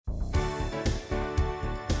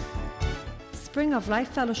Spring of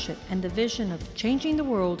Life Fellowship and the vision of changing the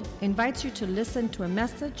world invites you to listen to a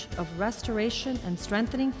message of restoration and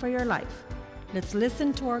strengthening for your life. Let's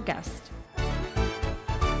listen to our guest.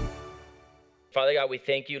 Father God, we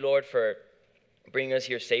thank you, Lord, for bringing us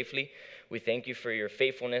here safely. We thank you for your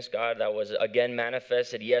faithfulness, God, that was again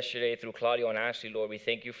manifested yesterday through Claudio and Ashley, Lord. We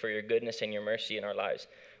thank you for your goodness and your mercy in our lives.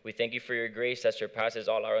 We thank you for your grace that surpasses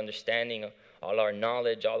all our understanding, all our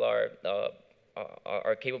knowledge, all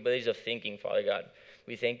our capabilities of thinking, Father God.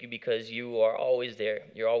 We thank you because you are always there.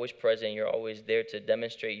 You're always present. You're always there to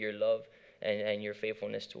demonstrate your love and your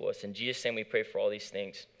faithfulness to us. In Jesus' name we pray for all these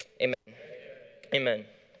things. Amen. Amen.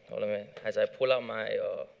 Hold on a minute. As I pull out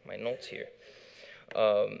my notes here.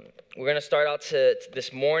 We're going to start out to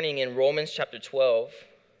this morning in Romans chapter 12.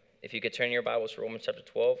 If you could turn your Bibles to Romans chapter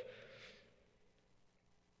 12.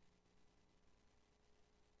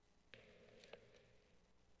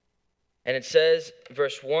 And it says,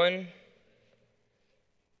 verse 1,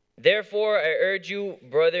 "Therefore I urge you,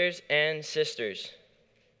 brothers and sisters,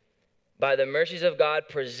 by the mercies of God,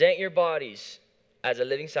 present your bodies as a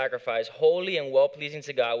living sacrifice, holy and well-pleasing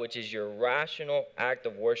to God, which is your rational act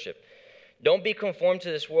of worship. Don't be conformed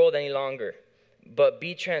to this world any longer, but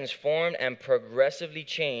be transformed and progressively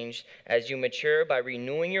changed as you mature by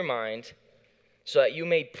renewing your mind, so that you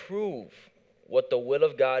may prove what the will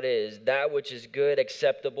of God is, that which is good,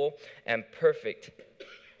 acceptable, and perfect."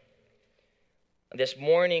 This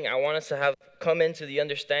morning, I want us to come into the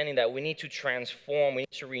understanding that we need to transform, we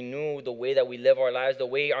need to renew the way that we live our lives, the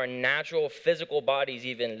way our natural physical bodies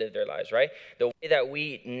even live their lives, right? The way that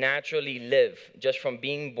we naturally live, just from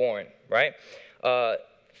being born, right?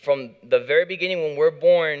 From the very beginning, when we're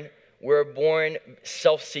born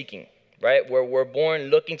self-seeking, right? We're born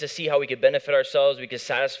looking to see how we could benefit ourselves, we could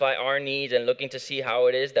satisfy our needs, and looking to see how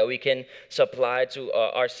it is that we can supply to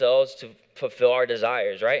ourselves to fulfill our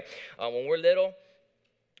desires, right? When we're little,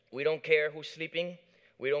 we don't care who's sleeping.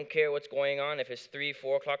 We don't care what's going on. If it's 3,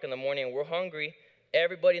 4 o'clock in the morning and we're hungry,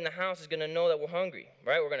 everybody in the house is going to know that we're hungry,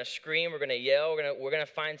 right? We're going to scream, we're going to yell, we're going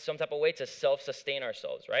to find some type of way to self-sustain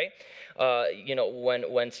ourselves, right?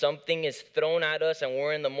 When something is thrown at us and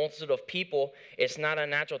we're in the multitude of people, it's not a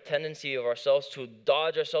natural tendency of ourselves to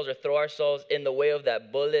dodge ourselves or throw ourselves in the way of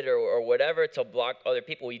that bullet or whatever to block other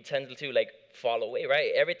people. We tend to fall away,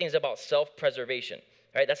 right? Everything's about self-preservation,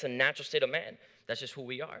 right? That's a natural state of man. That's just who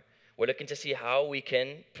we are. We're looking to see how we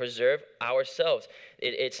can preserve ourselves.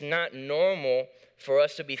 It's not normal for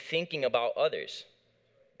us to be thinking about others.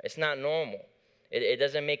 It's not normal. It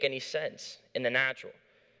doesn't make any sense in the natural.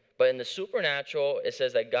 But in the supernatural, it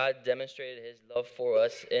says that God demonstrated his love for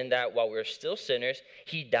us in that while we were still sinners,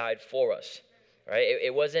 he died for us, right?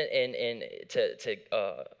 It wasn't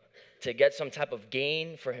to get some type of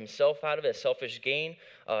gain for himself out of it, selfish gain.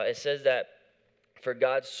 It says that for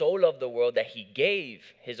God so loved the world that he gave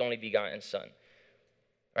his only begotten son.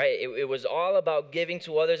 Right? It was all about giving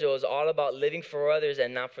to others. It was all about living for others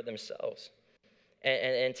and not for themselves.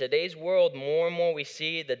 And in today's world, more and more we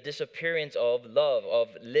see the disappearance of love,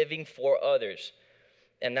 of living for others.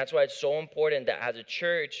 And that's why it's so important that as a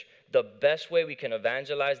church, the best way we can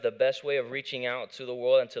evangelize, the best way of reaching out to the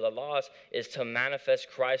world and to the lost is to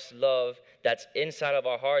manifest Christ's love that's inside of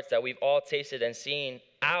our hearts, that we've all tasted and seen,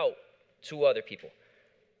 out to other people,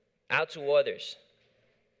 out to others.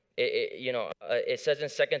 It says in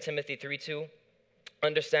 2 Timothy 3:2,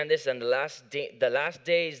 understand this, in the last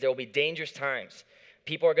days there will be dangerous times.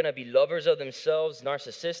 People are going to be lovers of themselves,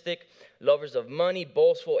 narcissistic, lovers of money,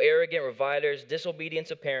 boastful, arrogant, revilers, disobedient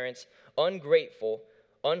to parents, ungrateful,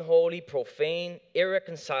 unholy, profane,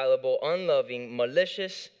 irreconcilable, unloving,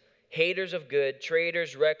 malicious, haters of good,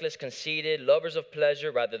 traitors, reckless, conceited, lovers of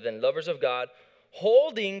pleasure rather than lovers of God,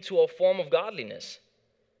 holding to a form of godliness,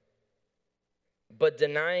 but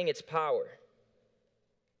denying its power.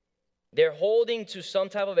 They're holding to some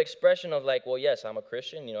type of expression of well, yes, I'm a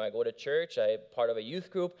Christian. I go to church. I'm part of a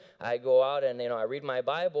youth group. I go out and, I read my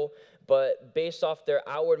Bible. But based off their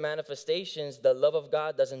outward manifestations, the love of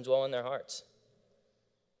God doesn't dwell in their hearts.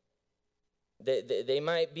 They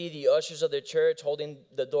might be the ushers of the church, holding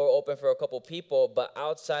the door open for a couple people, but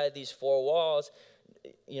outside these four walls,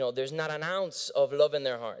 there's not an ounce of love in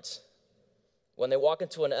their hearts. When they walk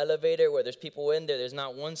into an elevator where there's people in there, there's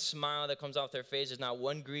not one smile that comes off their face. There's not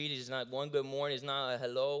one greeting. There's not one good morning. There's not a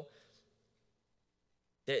hello.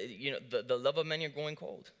 The love of men are going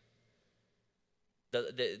cold.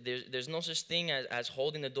 There's no such thing as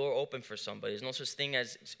holding the door open for somebody. There's no such thing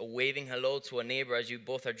as waving hello to a neighbor as you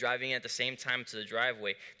both are driving at the same time to the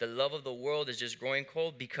driveway. The love of the world is just growing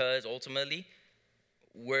cold because ultimately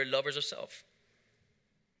we're lovers of self.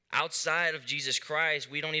 Outside of Jesus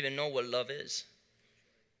Christ, we don't even know what love is.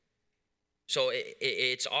 So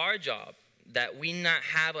it's our job that we not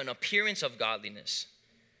have an appearance of godliness,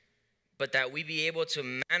 but that we be able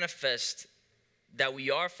to manifest that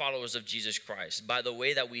we are followers of Jesus Christ by the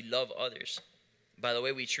way that we love others, by the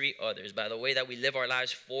way we treat others, by the way that we live our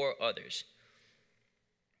lives for others.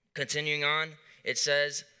 Continuing on, it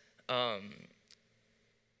says,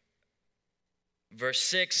 verse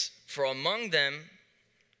 6, for among them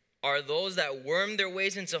are those that worm their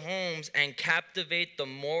ways into homes and captivate the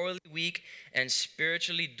morally weak and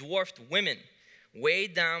spiritually dwarfed women,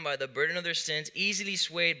 weighed down by the burden of their sins, easily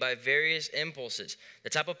swayed by various impulses.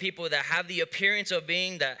 The type of people that have the appearance of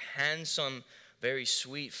being that handsome, very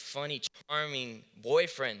sweet, funny, charming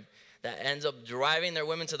boyfriend that ends up driving their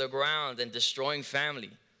women to the ground and destroying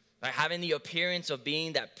family. Right? Having the appearance of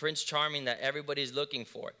being that Prince Charming that everybody's looking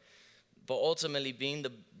for, but ultimately being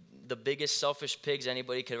the biggest selfish pigs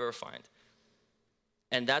anybody could ever find.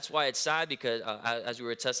 And that's why it's sad, because as we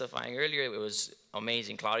were testifying earlier, it was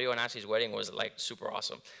amazing. Claudio and Ashley's wedding was like super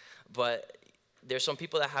awesome. But there's some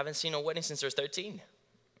people that haven't seen a wedding since they're 13.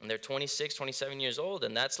 And they're 26, 27 years old.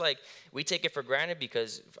 And that's like, we take it for granted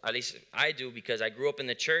because, at least I do, because I grew up in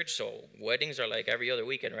the church. So weddings are like every other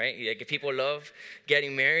weekend, right? Like, people love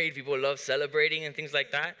getting married. People love celebrating and things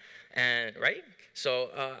like that. And, right? So,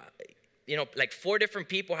 like 4 different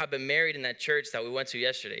people have been married in that church that we went to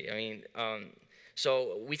yesterday. I mean,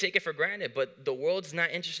 so we take it for granted. But the world's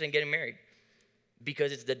not interested in getting married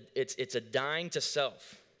because it's a dying to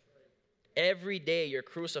self. Every day you're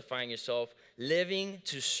crucifying yourself, living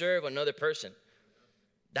to serve another person.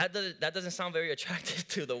 That doesn't sound very attractive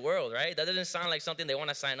to the world, right? That doesn't sound like something they want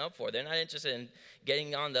to sign up for. They're not interested in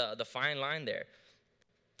getting on the fine line there,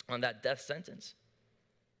 on that death sentence.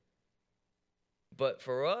 But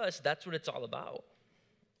for us, that's what it's all about.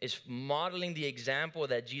 It's modeling the example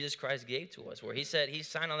that Jesus Christ gave to us, where he said, he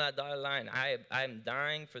signed on that dotted line. I'm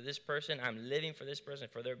dying for this person. I'm living for this person,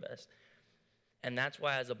 for their best. And that's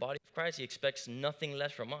why, as a body of Christ, he expects nothing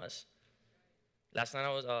less from us. Last night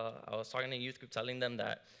I was talking to a youth group, telling them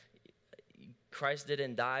that Christ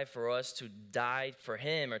didn't die for us to die for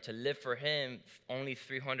him or to live for him only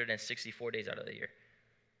 364 days out of the year.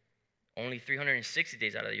 Only 360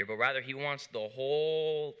 days out of the year. But rather, he wants the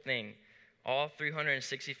whole thing, all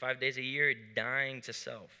 365 days a year, dying to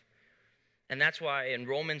self. And that's why in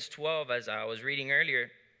Romans 12, as I was reading earlier,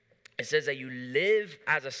 it says that you live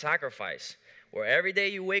as a sacrifice. Where every day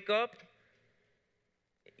you wake up,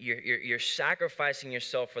 you're sacrificing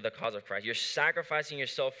yourself for the cause of Christ. You're sacrificing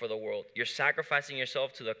yourself for the world. You're sacrificing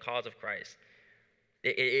yourself to the cause of Christ.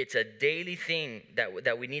 It's a daily thing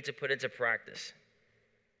that we need to put into practice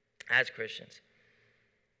as Christians.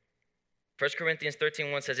 1 Corinthians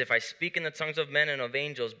 13:1 says, if I speak in the tongues of men and of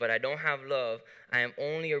angels, but I don't have love, I am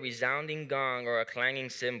only a resounding gong or a clanging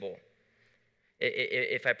cymbal.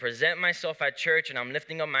 If I present myself at church and I'm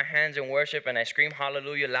lifting up my hands in worship and I scream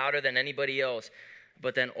hallelujah louder than anybody else,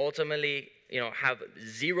 but then ultimately, have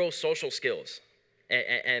zero social skills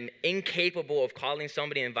and incapable of calling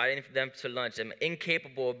somebody and inviting them to lunch, I'm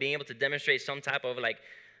incapable of being able to demonstrate some type of like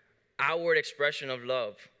outward expression of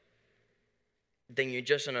love, then you're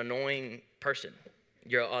just an annoying person.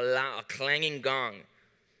 You're a clanging gong.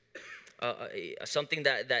 Something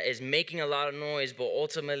that is making a lot of noise, but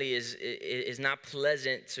ultimately is not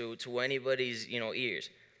pleasant to anybody's ears.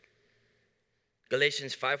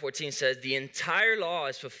 Galatians 5:14 says, the entire law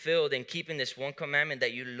is fulfilled in keeping this one commandment,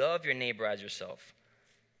 that you love your neighbor as yourself.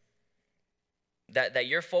 That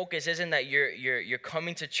your focus isn't that you're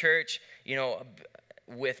coming to church,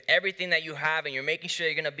 with everything that you have, and you're making sure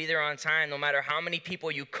you're going to be there on time, no matter how many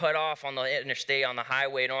people you cut off on the interstate, on the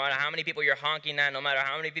highway, no matter how many people you're honking at, no matter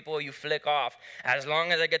how many people you flick off. As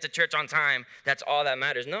long as I get to church on time, that's all that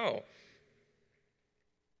matters. No.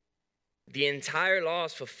 The entire law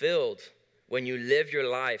is fulfilled when you live your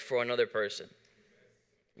life for another person,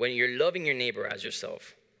 when you're loving your neighbor as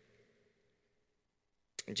yourself.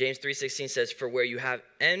 James 3:16 says, for where you have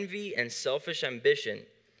envy and selfish ambition,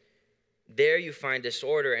 there you find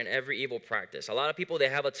disorder and every evil practice. A lot of people, they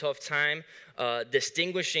have a tough time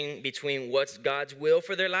distinguishing between what's God's will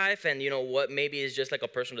for their life and, what maybe is just like a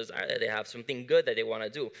personal desire that they have, something good that they want to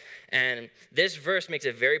do. And this verse makes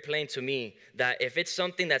it very plain to me that if it's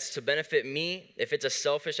something that's to benefit me, if it's a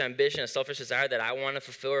selfish ambition, a selfish desire that I want to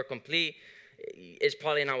fulfill or complete, it's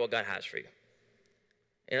probably not what God has for you.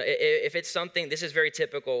 If it's something, this is very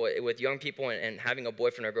typical with young people and having a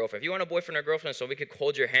boyfriend or girlfriend. If you want a boyfriend or girlfriend, somebody could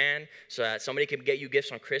hold your hand so that somebody can get you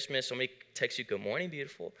gifts on Christmas, somebody texts you, good morning,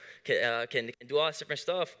 beautiful, can do all this different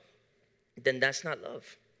stuff, then that's not love.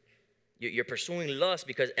 You're pursuing lust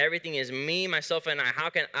because everything is me, myself, and I.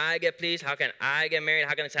 How can I get pleased? How can I get married?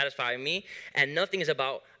 How can it satisfy me? And nothing is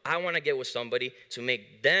about, I want to get with somebody to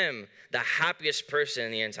make them the happiest person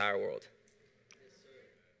in the entire world.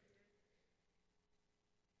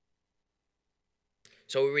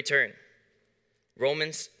 So we return.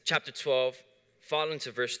 Romans chapter 12, following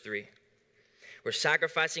to verse 3. We're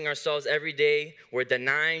sacrificing ourselves every day. We're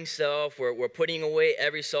denying self. We're putting away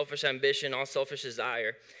every selfish ambition, all selfish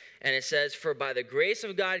desire. And it says, for by the grace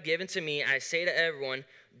of God given to me, I say to everyone,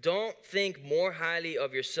 don't think more highly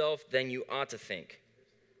of yourself than you ought to think.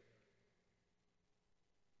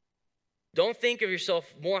 Don't think of yourself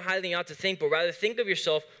more highly than you ought to think, but rather think of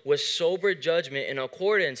yourself with sober judgment in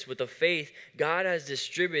accordance with the faith God has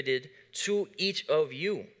distributed to each of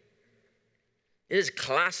you. It is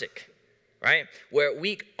classic, right? Where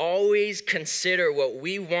we always consider what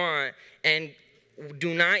we want and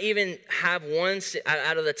do not even have one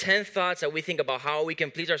out of the 10 thoughts that we think about how we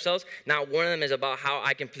can please ourselves. Not one of them is about how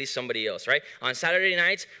I can please somebody else, right? On Saturday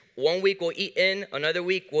nights, one week we'll eat in, another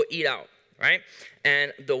week we'll eat out, right?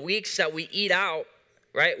 And the weeks that we eat out,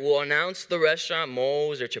 right, we'll announce the restaurant,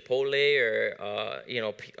 Moe's or Chipotle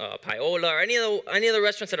or, Paola or any of the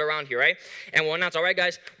restaurants that are around here, right? And we'll announce, all right,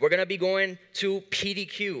 guys, we're going to be going to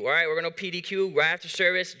PDQ, all right? We're going to PDQ right after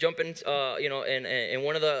service, jump in, in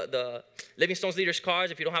one of the Living Stones leaders'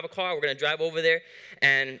 cars. If you don't have a car, we're going to drive over there.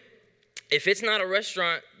 And if it's not a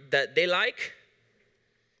restaurant that they like,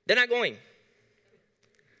 they're not going.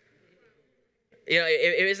 You know,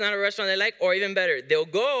 if it's not a restaurant they like, or even better, they'll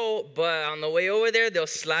go, but on the way over there, they'll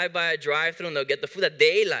slide by a drive-thru and they'll get the food that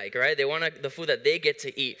they like, right? They want the food that they get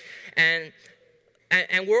to eat. And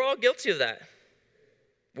we're all guilty of that.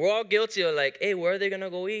 We're all guilty of like, hey, where are they going to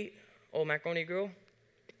go eat? Oh, Macaroni Grill?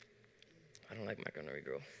 I don't like Macaroni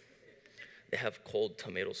Grill. They have cold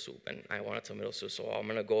tomato soup, and I want a tomato soup, so I'm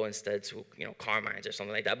going to go instead to, Carmine's or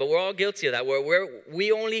something like that. But we're all guilty of that, where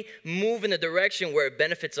we only move in the direction where it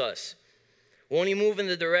benefits us. We only move in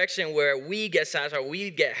the direction where we get satisfied, we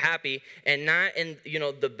get happy, and not in,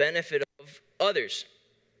 the benefit of others.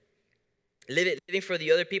 Living for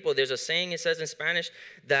the other people. There's a saying, it says in Spanish,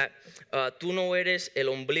 that tú no eres el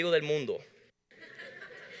ombligo del mundo.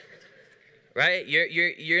 Right?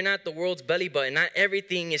 You're not the world's belly button. Not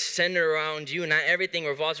everything is centered around you. Not everything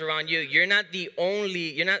revolves around you. You're not the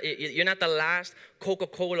last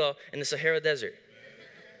Coca-Cola in the Sahara Desert.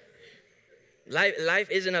 Life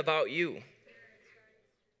isn't about you.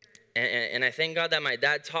 And I thank God that my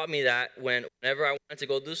dad taught me that whenever I wanted to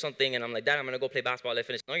go do something, and I'm like, Dad, I'm going to go play basketball. I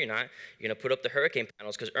finished. No, you're not. You're going to put up the hurricane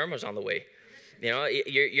panels because Irma's on the way.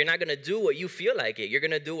 You're not going to do what you feel like it. You're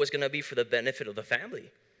going to do what's going to be for the benefit of the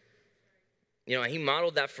family. He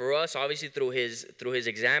modeled that for us, obviously through his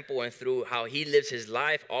example and through how he lives his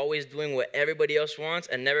life, always doing what everybody else wants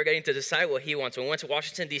and never getting to decide what he wants. When we went to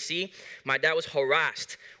Washington, D.C., my dad was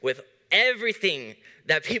harassed with everything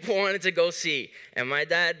that people wanted to go see. And my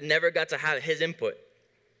dad never got to have his input,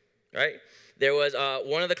 right? There was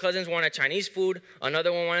one of the cousins wanted Chinese food.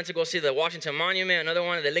 Another one wanted to go see the Washington Monument. Another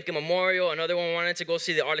one the Lincoln Memorial. Another one wanted to go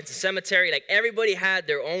see the Arlington Cemetery. Like, everybody had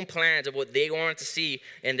their own plans of what they wanted to see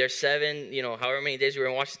in their however many days we were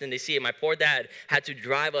in Washington, D.C. And my poor dad had to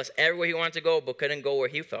drive us everywhere he wanted to go, but couldn't go where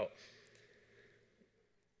he felt.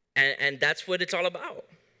 And that's what it's all about.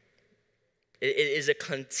 It is a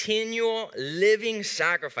continual living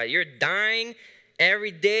sacrifice. You're dying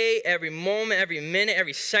every day, every moment, every minute,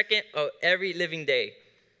 every second of every living day.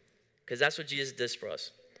 Because that's what Jesus does for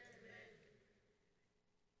us.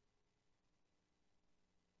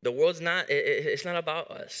 The world's it's not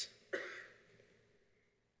about us.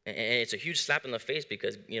 And it's a huge slap in the face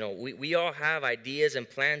because, we all have ideas and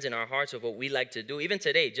plans in our hearts of what we like to do. Even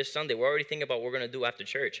today, just Sunday, we're already thinking about what we're going to do after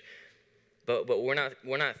church. But we're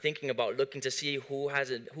not thinking about looking to see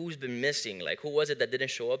who's been missing. Like, who was it that didn't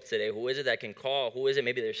show up today? Who is it that can call? Who is it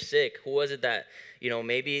maybe they're sick? Who was it that,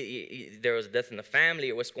 maybe there was death in the family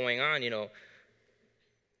or what's going on,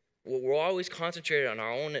 We're always concentrated on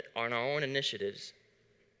our own initiatives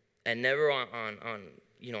and never on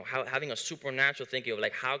having a supernatural thinking of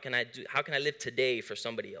like, how can I live today for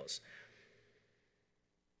somebody else?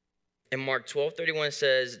 And Mark 12:31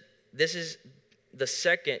 says, this is the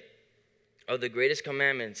second of the greatest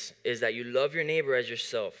commandments is that you love your neighbor as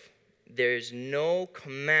yourself. There's no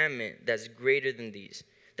commandment that's greater than these.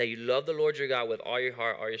 That you love the Lord your God with all your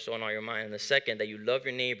heart, all your soul, and all your mind. And the second, that you love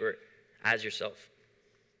your neighbor as yourself.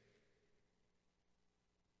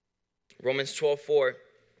 Romans 12:4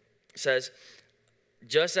 says,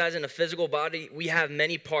 just as in a physical body, we have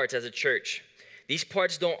many parts as a church. These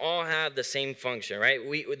parts don't all have the same function, right?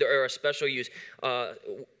 There are a special use.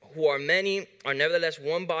 who are many are nevertheless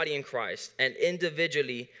one body in Christ, and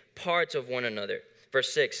individually parts of one another.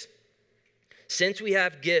 Verse 6. Since we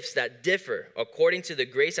have gifts that differ according to the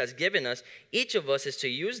grace that's given us, each of us is to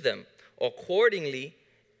use them accordingly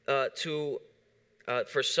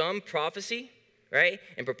for some prophecy, right?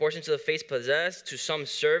 In proportion to the faith possessed, to some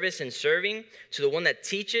service in serving, to the one that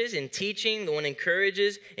teaches in teaching, the one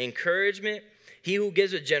encourages, encouragement. He who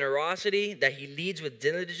gives with generosity, that he leads with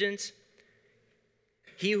diligence.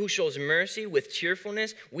 He who shows mercy with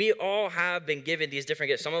cheerfulness. We all have been given these different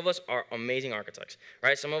gifts. Some of us are amazing architects,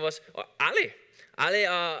 right? Some of us, Ale,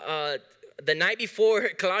 the night before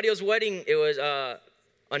Claudio's wedding, it was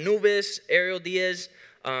Anubis, Ariel Diaz,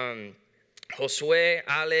 Josue,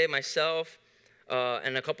 Ale, myself,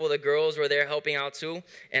 and a couple of the girls were there helping out too.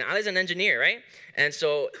 And Ale's an engineer, right? And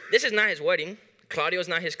so this is not his wedding. Claudio's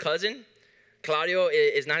not his cousin. Claudio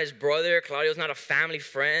is not his brother. Claudio's not a family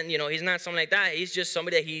friend. You know, he's not something like that. He's just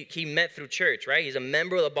somebody that he met through church, right? He's a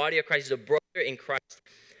member of the body of Christ. He's a brother in Christ.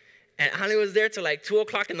 And Ali was there till like 2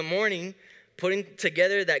 o'clock in the morning putting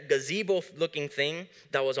together that gazebo-looking thing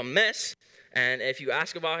that was a mess. And if you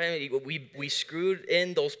ask about him, we screwed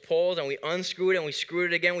in those poles and we unscrewed it and we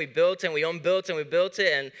screwed it again. We built it and we unbuilt it and we built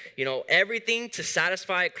it. And, you know, everything to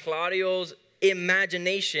satisfy Claudio's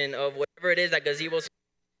imagination of whatever it is that gazebo's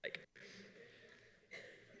like.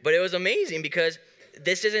 But it was amazing because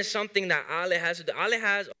this isn't something that Ale has to do. Ale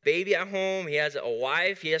has a baby at home. He has a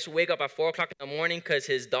wife. He has to wake up at 4 o'clock in the morning because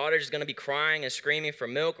his daughter's going to be crying and screaming for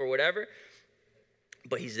milk or whatever.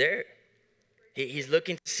 But he's there. He's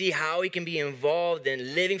looking to see how he can be involved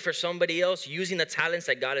in living for somebody else, using the talents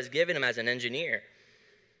that God has given him as an engineer.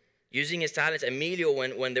 Using his talents. Emilio,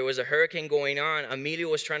 when there was a hurricane going on, Emilio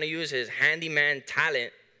was trying to use his handyman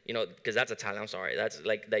talent, you know, because that's a talent, I'm sorry. That's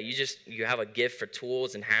like that you have a gift for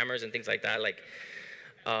tools and hammers and things like that. Like,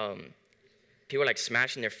 people are like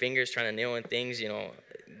smashing their fingers trying to nail in things, you know.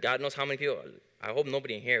 God knows how many people, I hope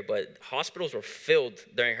nobody in here, but hospitals were filled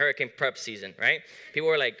during hurricane prep season, right? People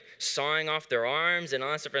were like sawing off their arms and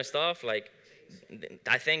all that different stuff. Like,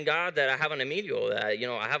 I thank God that I have an Emilio, that, you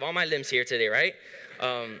know, I have all my limbs here today, right?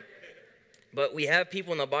 But we have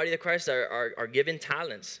people in the body of Christ that are given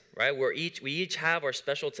talents, right? We each have our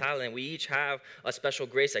special talent. We each have a special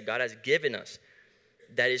grace that God has given us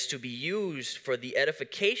that is to be used for the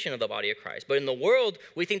edification of the body of Christ. But in the world,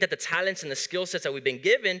 we think that the talents and the skill sets that we've been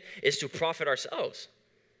given is to profit ourselves.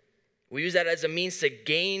 We use that as a means to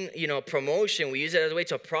gain, you know, promotion. We use it as a way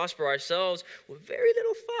to prosper ourselves with very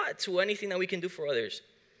little thought to anything that we can do for others.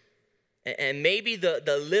 And maybe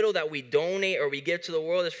the little that we donate or we give to the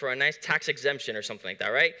world is for a nice tax exemption or something like that,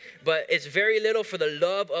 right? But it's very little for the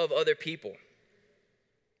love of other people.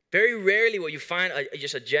 Very rarely will you find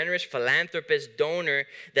just a generous philanthropist donor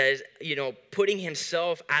that is, you know, putting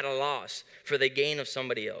himself at a loss for the gain of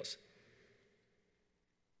somebody else.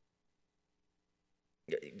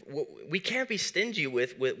 We can't be stingy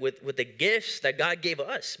with the gifts that God gave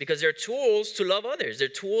us because they're tools to love others. They're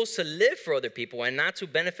tools to live for other people and not to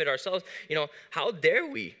benefit ourselves. You know, how dare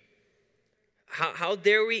we? How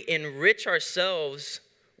dare we enrich ourselves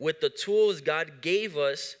with the tools God gave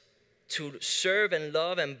us to serve and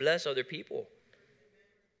love and bless other people?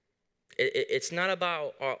 It's not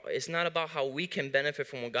about how we can benefit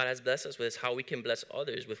from what God has blessed us with. It's how we can bless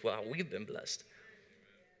others with how we've been blessed.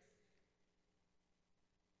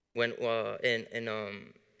 When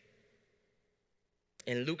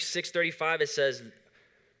in Luke 6:35 it says,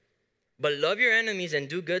 "But love your enemies and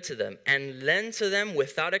do good to them, and lend to them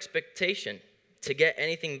without expectation to get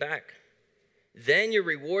anything back. Then your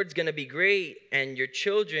reward's going to be great, and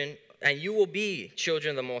you will be children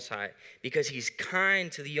of the Most High, because He's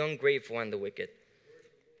kind to the ungrateful and the wicked."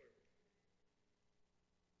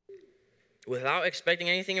 Without expecting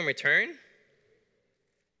anything in return?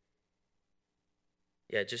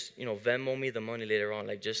 Yeah, just, you know, Venmo me the money later on.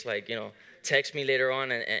 Like, just like, you know, text me later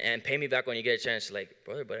on and pay me back when you get a chance. Like,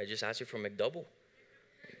 brother, but I just asked you for McDouble.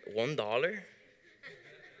 $1?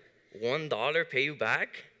 $1 pay you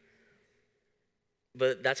back?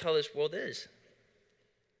 But that's how this world is.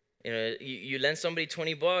 You know, you lend somebody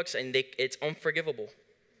 $20 and it's unforgivable.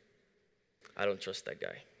 I don't trust that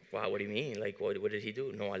guy. Wow, what do you mean? Like, what did he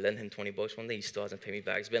do? No, I lent him $20 one day. He still hasn't paid me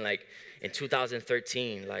back. It's been like in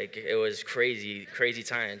 2013. Like, it was crazy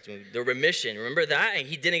times. The remission, remember that? And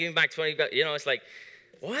he didn't give me back $20. You know, it's like,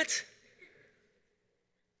 what?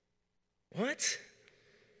 What?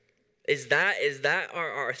 Is that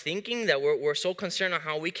our thinking, that we're so concerned on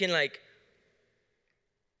how we can, like,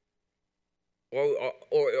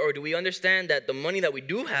 or do we understand that the money that we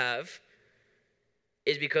do have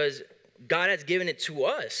is because God has given it to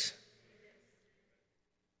us?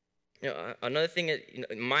 Another thing is,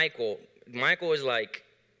 Michael is like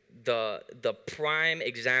the prime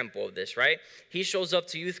example of this, right? He shows up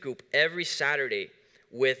to youth group every Saturday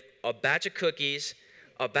with a batch of cookies,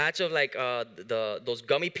 a batch of like those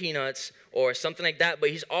gummy peanuts or something like that, but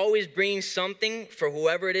he's always bringing something for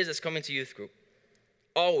whoever it is that's coming to youth group.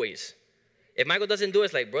 Always. If Michael doesn't do it,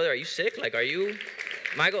 it's like, brother, are you sick? Like, are you,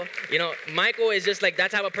 Michael? Michael is just like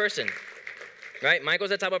that type of person. Right? Michael's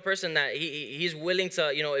the type of person that he's willing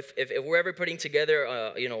to, if we're ever putting together,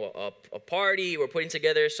 a party, or putting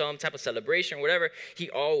together some type of celebration or whatever, he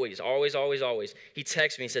always, he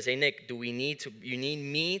texts me and says, hey, Nick, you need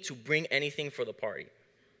me to bring anything for the party?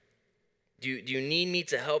 Do you need me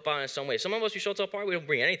to help out in some way? Some of us, we show up to a party, we don't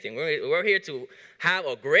bring anything. We're here to have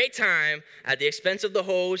a great time at the expense of the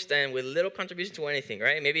host and with little contribution to anything,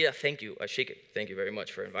 right? Maybe a thank you, thank you very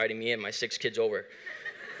much for inviting me and my 6 kids over.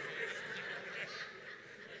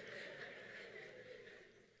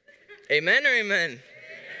 Amen or amen? Amen?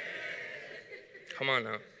 Come on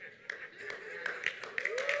now.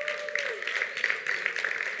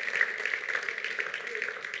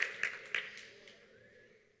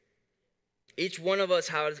 Each one of us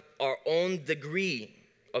has our own degree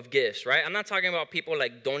of gifts, right? I'm not talking about people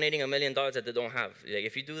like donating $1 million that they don't have. Like,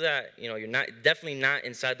 if you do that, you're definitely not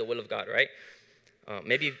inside the will of God, right?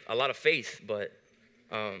 Maybe a lot of faith, but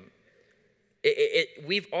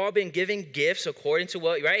we've all been given gifts according to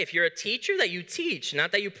what, right? If you're a teacher, that you teach,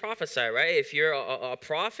 not that you prophesy, right? If you're a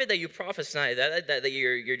prophet, that you prophesy, that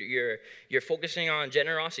you're focusing on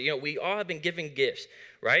generosity. We all have been given gifts,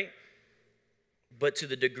 right? But to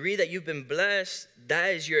the degree that you've been blessed,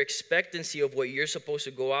 that is your expectancy of what you're supposed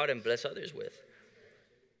to go out and bless others with.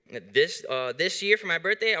 This year for my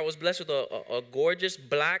birthday, I was blessed with a gorgeous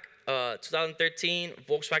black 2013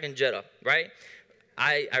 Volkswagen Jetta, right?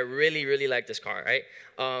 I really, really like this car, right?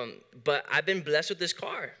 But I've been blessed with this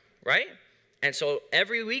car, right? And so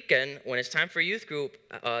every weekend when it's time for youth group,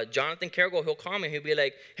 Jonathan Cargill, he'll call me and he'll be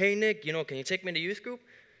like, hey, Nick, can you take me to youth group?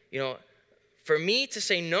 For me to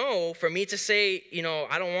say no, for me to say,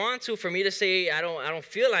 I don't want to, for me to say I don't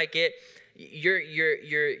feel like it,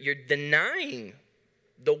 you're denying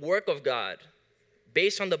the work of God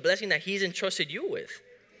based on the blessing that He's entrusted you with.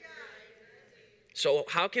 So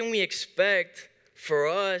how can we expect for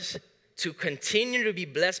us to continue to be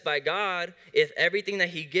blessed by God if everything that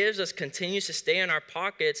He gives us continues to stay in our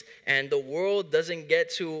pockets and the world doesn't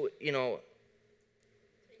get to,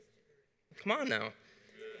 come on now.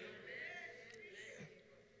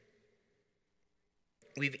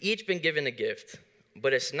 We've each been given a gift,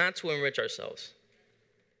 but it's not to enrich ourselves.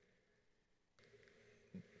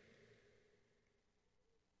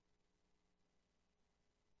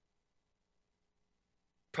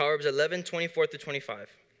 Proverbs 11:24-25.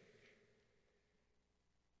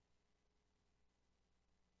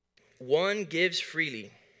 One gives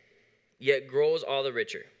freely, yet grows all the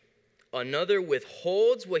richer. Another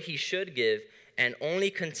withholds what he should give and only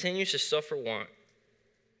continues to suffer want.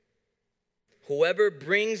 Whoever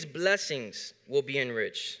brings blessings will be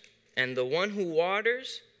enriched, and the one who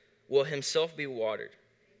waters will himself be watered.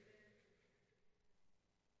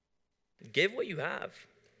 Give what you have,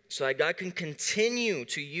 so that God can continue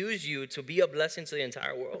to use you to be a blessing to the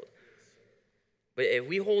entire world. But if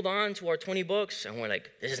we hold on to our $20 and we're like,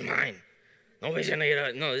 this is mine, nobody's gonna get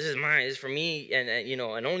it. No, this is mine. This is for me,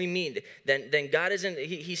 and only me. Then God isn't.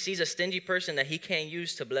 He sees a stingy person that He can't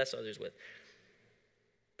use to bless others with.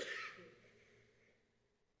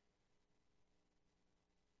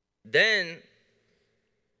 Then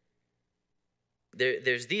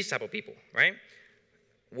there's these type of people, right?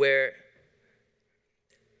 Where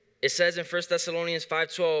it says in 1 Thessalonians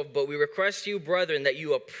 5:12, but we request you, brethren, that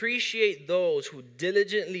you appreciate those who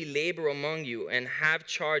diligently labor among you and have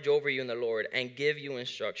charge over you in the Lord and give you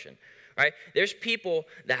instruction. Right? There's people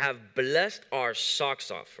that have blessed our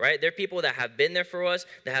socks off, right? There are people that have been there for us,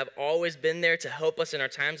 that have always been there to help us in our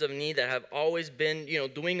times of need, that have always been,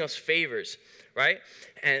 doing us favors, right?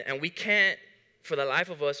 And we can't, for the life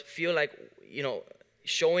of us, feel like,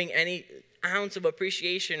 showing any ounce of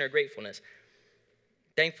appreciation or gratefulness.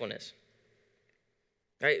 Thankfulness.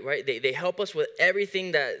 Right? They help us with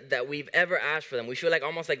everything that we've ever asked for them. We feel like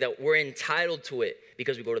almost like that we're entitled to it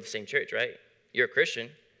because we go to the same church, right? You're a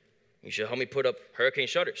Christian. You should help me put up hurricane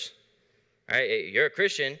shutters. Right? You're a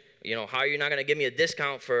Christian. How are you not going to give me a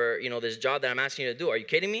discount for, this job that I'm asking you to do? Are you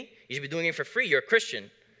kidding me? You should be doing it for free. You're a Christian.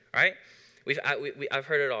 Right? I've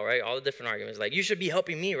heard it all, right? All the different arguments. Like, you should be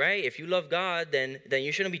helping me, right? If you love God, then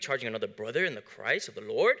you shouldn't be charging another brother in the Christ of the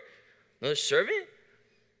Lord, another servant.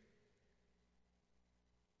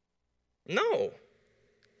 No.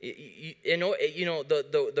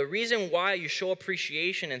 The reason why you show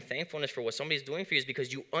appreciation and thankfulness for what somebody's doing for you is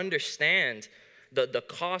because you understand the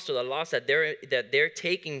cost or the loss that they're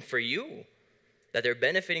taking for you, that they're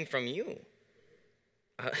benefiting from you.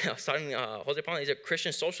 I was talking to Jose Palma, he's a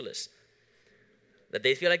Christian socialist. That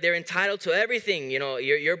they feel like they're entitled to everything.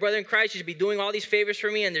 Your brother in Christ, you should be doing all these favors for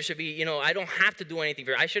me, and there should be, I don't have to do anything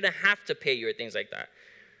for you. I shouldn't have to pay you or things like that.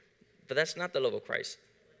 But that's not the love of Christ.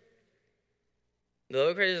 The love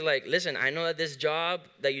of Christ is like, listen, I know that this job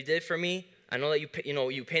that you did for me, I know that you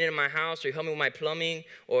painted my house, or you helped me with my plumbing,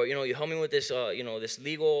 or you helped me with this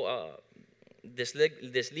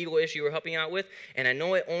this legal issue you were helping out with, and I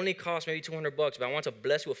know it only cost maybe $200, but I want to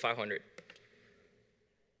bless you with $500.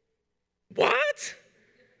 What?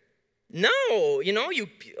 No,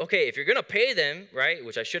 okay, if you're gonna pay them, right,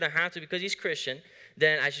 which I shouldn't have to because he's Christian,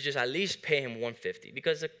 then I should just at least pay him $150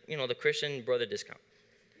 because the Christian brother discount.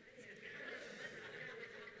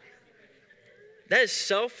 That is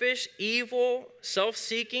selfish, evil,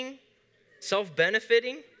 self-seeking,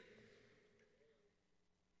 self-benefiting.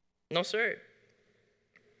 No, sir.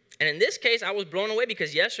 And in this case, I was blown away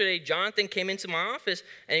because yesterday, Jonathan came into my office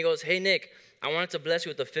and he goes, hey, Nick, I wanted to bless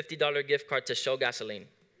you with a $50 gift card to Shell Gasoline.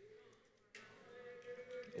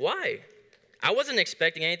 Why? I wasn't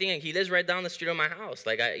expecting anything, and he lives right down the street of my house.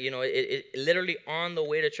 Like, it literally on the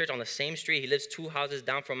way to church, on the same street. He lives 2 houses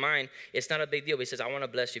down from mine. It's not a big deal, but he says, I want to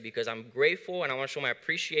bless you because I'm grateful and I want to show my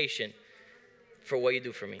appreciation for what you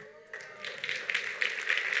do for me.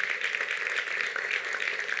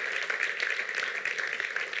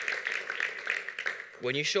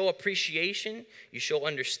 When you show appreciation, you show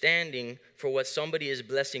understanding for what somebody is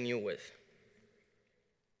blessing you with.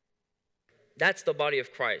 That's the body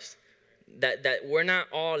of Christ. That we're not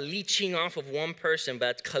all leeching off of one person,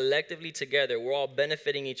 but collectively together, we're all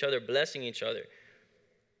benefiting each other, blessing each other.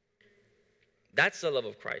 That's the love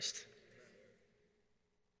of Christ.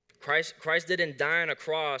 Christ didn't die on a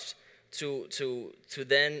cross to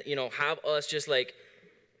then, have us just like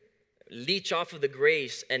leech off of the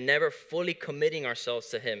grace and never fully committing ourselves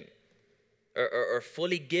to him or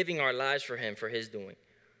fully giving our lives for him, for his doing.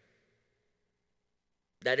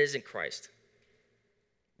 That isn't Christ.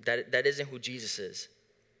 That isn't who Jesus is.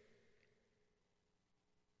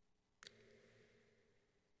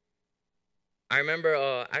 I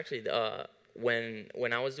remember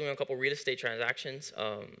when I was doing a couple real estate transactions,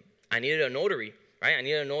 I needed a notary, right? I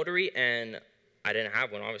needed a notary, and I didn't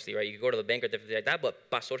have one, obviously, right? You could go to the bank or different like that, but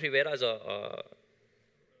Pastor Rivera is a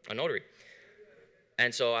notary.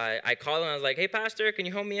 And so I called him, I was like, hey, Pastor, can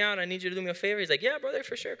you help me out? I need you to do me a favor. He's like, yeah, brother,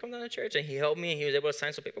 for sure, come down to church. And he helped me, and he was able to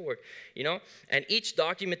sign some paperwork, And each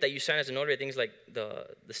document that you sign as a notary, I think is like, the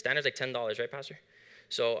standard's like $10, right, Pastor?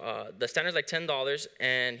 So the standard's like $10,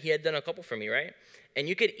 and he had done a couple for me, right? And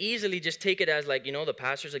you could easily just take it as like, the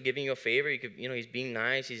pastors are giving you a favor. You could, he's being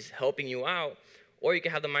nice, he's helping you out. Or you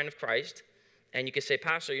could have the mind of Christ, and you could say,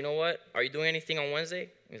 Pastor, you know what? Are you doing anything on Wednesday?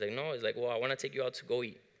 He's like, no. He's like, well, I want to take you out to go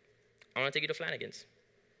eat. I want to take you to Flanagan's.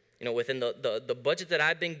 Within the budget that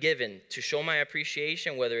I've been given to show my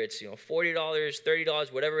appreciation, whether it's, $40,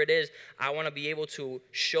 $30, whatever it is, I want to be able to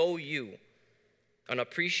show you an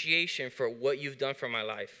appreciation for what you've done for my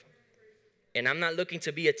life. And I'm not looking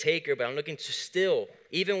to be a taker, but I'm looking to still,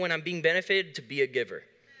 even when I'm being benefited, to be a giver.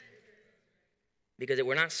 Because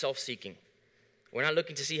we're not self-seeking. We're not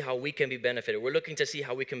looking to see how we can be benefited. We're looking to see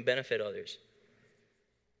how we can benefit others.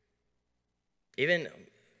 Even,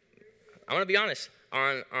 I want to be honest,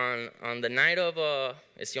 on the night of,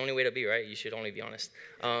 it's the only way to be, right? You should only be honest.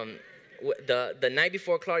 The night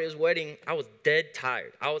before Claudia's wedding, I was dead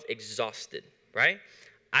tired. I was exhausted, right?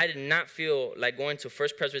 I did not feel like going to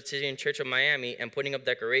First Presbyterian Church of Miami and putting up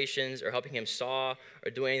decorations or helping him saw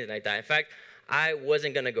or doing anything like that. In fact, I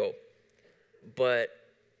wasn't going to go. But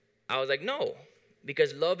I was like, no,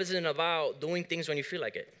 because love isn't about doing things when you feel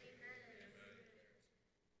like it.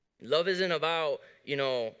 Love isn't about,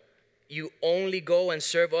 you only go and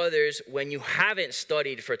serve others when you haven't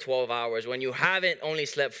studied for 12 hours, when you haven't only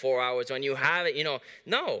slept 4 hours, when you haven't,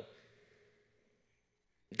 no.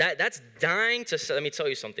 That's dying to, let me tell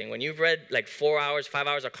you something. When you've read like 4 hours, 5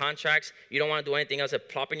 hours of contracts, you don't want to do anything else but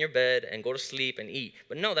plop in your bed and go to sleep and eat.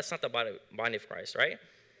 But no, that's not the body of Christ, right?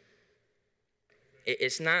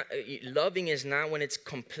 It's not, loving is not when it's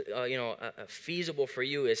feasible for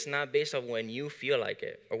you. It's not based on when you feel like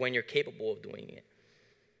it or when you're capable of doing it.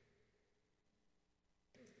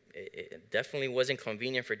 It definitely wasn't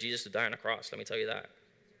convenient for Jesus to die on a cross, let me tell you that.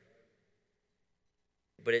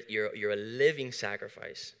 But you're a living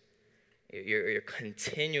sacrifice. You're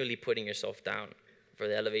continually putting yourself down for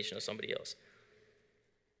the elevation of somebody else.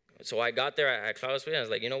 So I got there at Claudia's wedding. I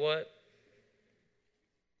was like, you know what?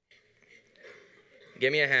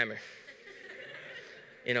 Give me a hammer.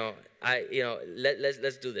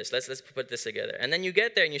 Let's do this. Let's put this together. And then you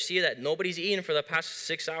get there and you see that nobody's eaten for the past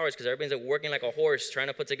 6 hours because everybody's like working like a horse trying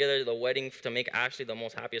to put together the wedding to make Ashley the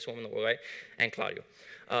most happiest woman in the world, right? And Claudio.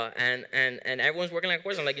 And everyone's working like a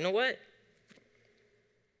horse. I'm like, you know what?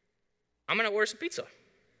 I'm going to order some pizza.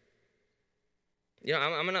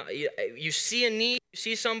 You see a need, you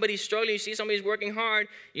see somebody struggling, you see somebody's working hard.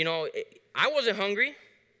 I wasn't hungry.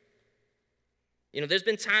 There's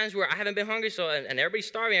been times where I haven't been hungry, and everybody's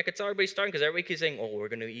starving. I could tell everybody's starving because everybody keeps saying, oh, we're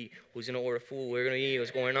going to eat. Who's going to order food? We're going to eat.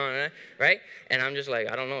 What's going on? Right? And I'm just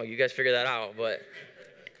like, I don't know. You guys figure that out. But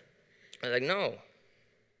I was like, no.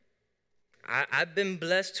 I've been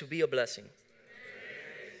blessed to be a blessing.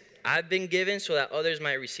 I've been given so that others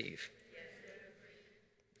might receive.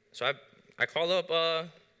 So I call up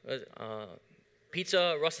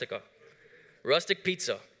Pizza Rustica. Rustic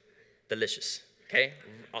pizza. Delicious. Okay?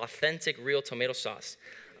 Authentic, real tomato sauce.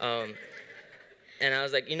 And I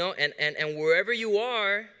was like, and wherever you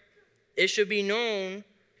are, it should be known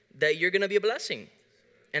that you're going to be a blessing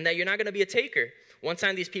and that you're not going to be a taker. One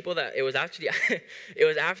time, these people it was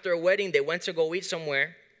after a wedding, they went to go eat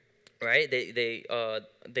somewhere, right?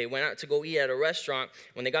 They went out to go eat at a restaurant.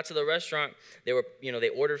 When they got to the restaurant, they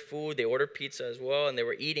ordered food, they ordered pizza as well, and they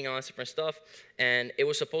were eating all this different stuff. And it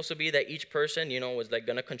was supposed to be that each person, was like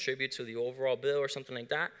gonna contribute to the overall bill or something like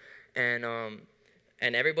that.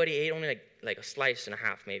 And everybody ate only like a slice and a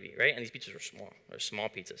half maybe, right? And these pizzas were small. They're small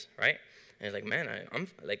pizzas, right? And it's like, man, I'm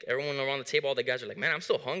like, everyone around the table, all the guys are like, man, I'm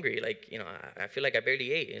still hungry. Like, I feel like I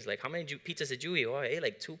barely ate. And it's like, how many pizzas did you eat? Oh, I ate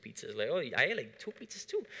like 2 pizzas. Like, oh, I ate like 2 pizzas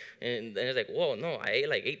too. And then it's like, whoa, no, I ate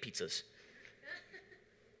like 8 pizzas.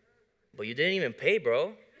 But you didn't even pay,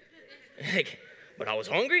 bro. Like, but I was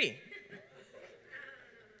hungry.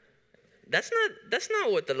 That's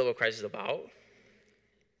not what the love of Christ is about.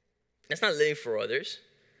 That's not living for others.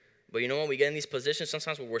 But you know when we get in these positions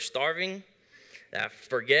sometimes where we're starving,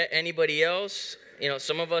 forget anybody else.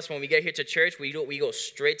 Some of us, when we get here to church, we go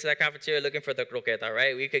straight to that cafeteria looking for the croqueta,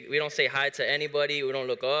 right? We don't say hi to anybody. We don't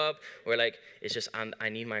look up. We're like, it's just, I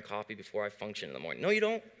need my coffee before I function in the morning. No, you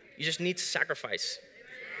don't. You just need to sacrifice.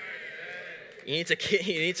 You need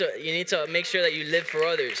to make sure that you live for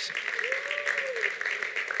others.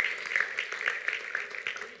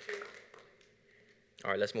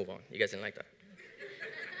 All right, let's move on. You guys didn't like that.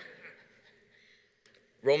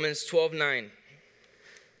 Romans 12:9.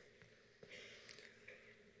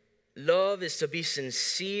 Love is to be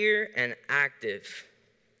sincere and active.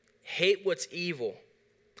 Hate what's evil.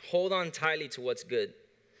 Hold on tightly to what's good.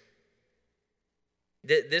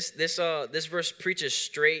 This verse preaches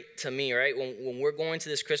straight to me, right? When we're going to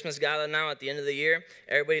this Christmas gala now at the end of the year,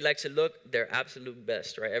 everybody likes to look their absolute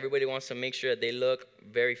best, right? Everybody wants to make sure that they look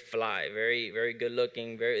very fly, very, very good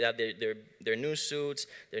looking, that their new suits,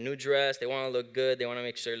 their new dress, they want to look good, they want to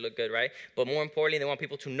make sure they look good, right? But more importantly, they want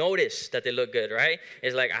people to notice that they look good, right?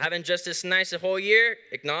 It's like, I haven't dressed this nice the whole year,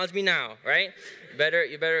 acknowledge me now, right? You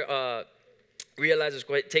better realize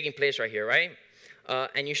what's taking place right here, right?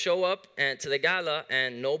 And you show up to the gala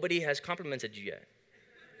and nobody has complimented you yet.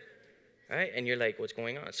 Right? And you're like, what's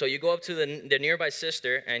going on? So you go up to the nearby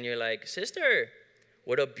sister and you're like, sister,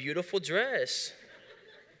 what a beautiful dress.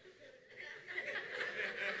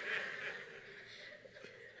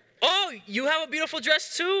 Oh, you have a beautiful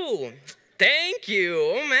dress too. Thank you.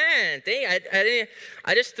 Oh man,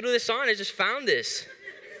 I just threw this on. I just found this.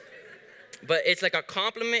 But it's like a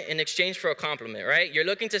compliment in exchange for a compliment, right? You're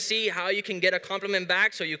looking to see how you can get a compliment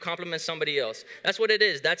back so you compliment somebody else. That's what it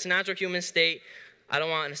is. That's natural human state. I don't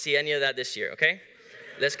want to see any of that this year, okay?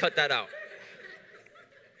 Let's cut that out.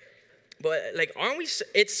 But like,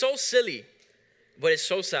 it's so silly, but it's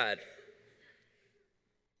so sad.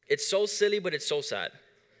 It's so silly, but it's so sad.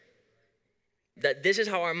 That this is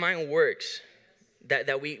how our mind works.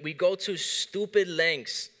 That we go to stupid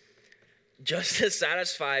lengths just to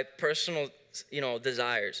satisfy personal,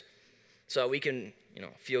 desires so that we can,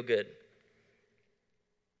 feel good.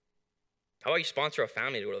 How about you sponsor a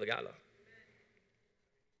family to go to the gala?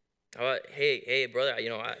 How about, hey, brother,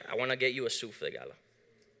 I want to get you a suit for the gala.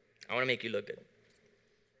 I want to make you look good.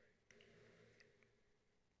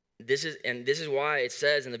 This is why it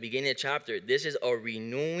says in the beginning of the chapter, this is a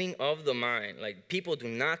renewing of the mind. Like, people do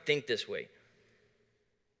not think this way.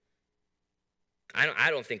 I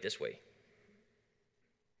don't think this way.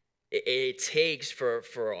 It takes for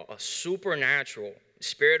a supernatural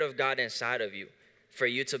Spirit of God inside of you for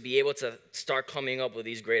you to be able to start coming up with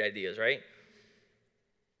these great ideas, right?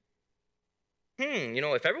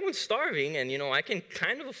 If everyone's starving and, I can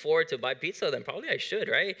kind of afford to buy pizza, then probably I should,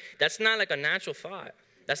 right? That's not like a natural thought.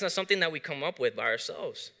 That's not something that we come up with by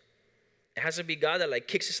ourselves. It It has to be God that like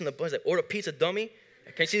kicks us in the butt, like, order pizza, dummy.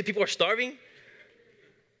 Can you see the people are starving?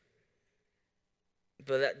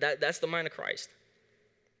 But that's the mind of Christ.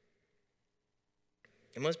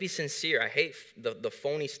 It must be sincere. I hate the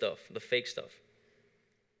phony stuff, the fake stuff.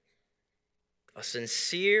 A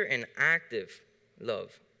sincere and active love.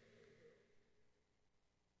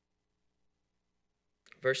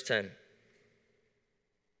 Verse 10.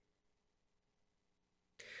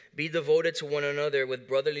 Be devoted to one another with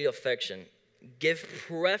brotherly affection. Give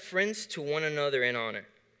preference to one another in honor.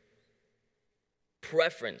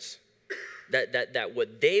 Preference. That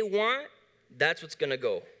what they want, that's what's going to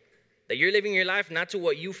go. That you're living your life not to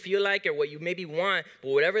what you feel like or what you maybe want, but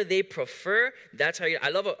whatever they prefer, that's how you... I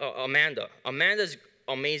love Amanda. Amanda's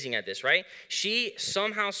amazing at this, right? She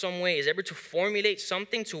somehow, some way is able to formulate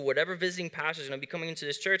something to whatever visiting pastor is going to be coming into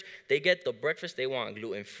this church. They get the breakfast they want,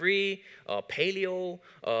 gluten-free, paleo,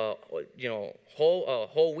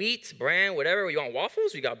 whole wheat, bran, whatever. You want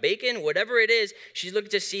waffles? We got bacon, whatever it is. She's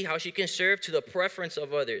looking to see how she can serve to the preference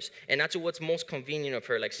of others and not to what's most convenient of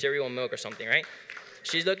her, like cereal and milk or something, right?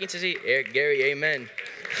 She's looking to see, Eric, Gary, amen.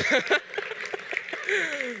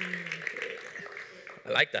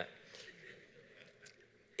 I like that.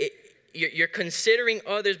 You're considering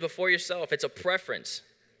others before yourself. It's a preference.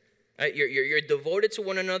 Right? You're devoted to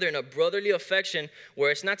one another in a brotherly affection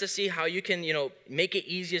where it's not to see how you can, make it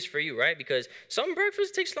easiest for you, right? Because some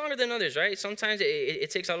breakfast takes longer than others, right? Sometimes it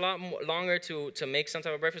takes a lot longer to make some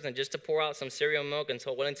type of breakfast than just to pour out some cereal milk and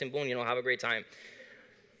tell Wellington Boone, have a great time.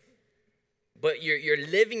 But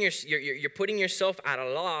you're putting yourself at a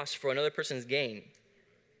loss for another person's gain,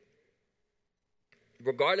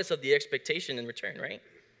 regardless of the expectation in return, right?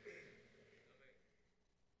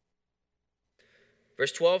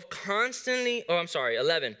 Verse 12,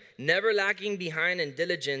 11. Never lacking behind in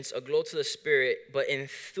diligence, aglow to the Spirit, but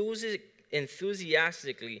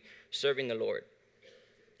enthusiastically serving the Lord.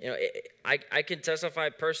 I can testify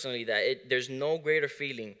personally that there's no greater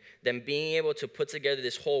feeling than being able to put together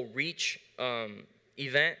this whole Reach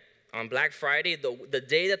event on Black Friday, the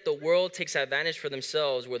day that the world takes advantage for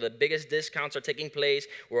themselves, where the biggest discounts are taking place,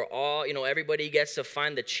 where everybody gets to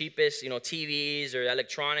find the cheapest, TVs or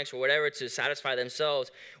electronics or whatever to satisfy themselves.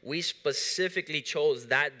 We specifically chose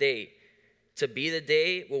that day to be the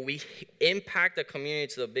day where we impact the community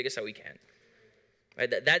to the biggest that we can. Right?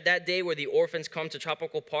 That day where the orphans come to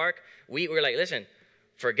Tropical Park, we were like, listen,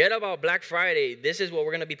 forget about Black Friday. This is what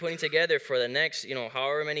we're going to be putting together for the next,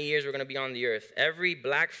 however many years we're going to be on the earth. Every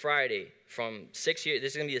Black Friday from 6 years,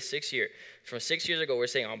 this is going to be the 6th year. From 6 years ago, we're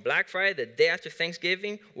saying on Black Friday, the day after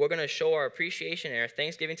Thanksgiving, we're going to show our appreciation and our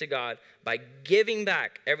thanksgiving to God by giving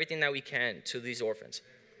back everything that we can to these orphans.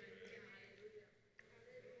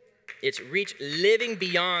 It's Reach living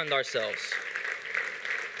beyond ourselves.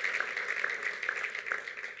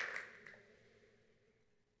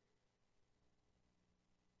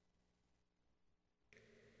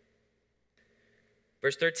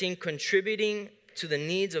 Verse 13, contributing to the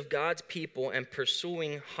needs of God's people and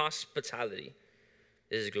pursuing hospitality.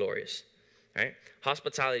 This is glorious, right?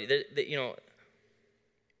 Hospitality.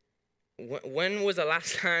 When was the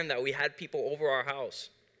last time that we had people over our house?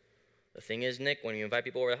 The thing is, Nick, when you invite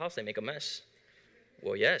people over the house, they make a mess.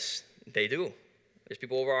 Well, yes, they do. There's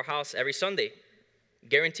people over our house every Sunday.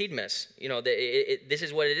 Guaranteed mess. This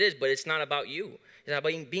is what it is, but it's not about you. It's not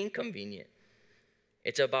about being convenient.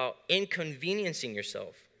 It's about inconveniencing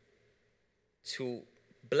yourself to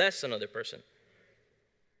bless another person.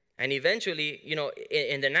 And eventually,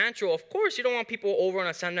 in the natural, of course, you don't want people over on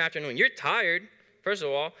a Sunday afternoon. You're tired. First of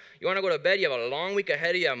all, you want to go to bed. You have a long week ahead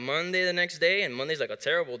of you. You have Monday the next day, and Monday's like a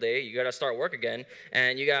terrible day. You got to start work again.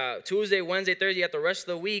 And you got Tuesday, Wednesday, Thursday. You got the rest of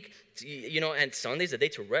the week, and Sunday's the day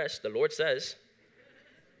to rest, the Lord says.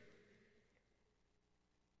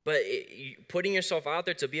 But putting yourself out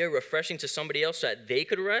there to be a refreshing to somebody else so that they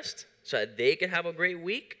could rest, so that they could have a great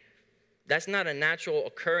week, that's not a natural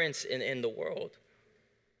occurrence in the world.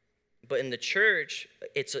 But in the church,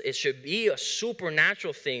 it should be a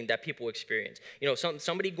supernatural thing that people experience.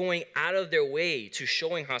 Somebody going out of their way to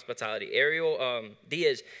showing hospitality. Ariel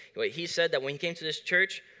Diaz, he said that when he came to this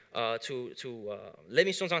church to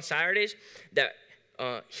Living Stones on Saturdays, that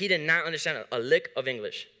he did not understand a lick of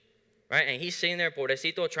English. Right? And he's sitting there,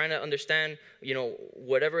 pobrecito, trying to understand,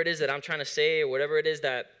 whatever it is that I'm trying to say or whatever it is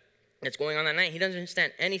that's going on that night. He doesn't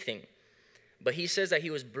understand anything. But he says that he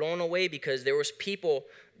was blown away because there was people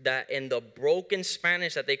that in the broken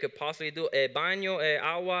Spanish that they could possibly do, baño,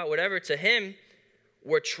 agua, whatever, to him,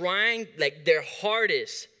 were trying their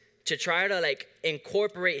hardest to try to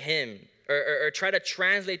incorporate him or try to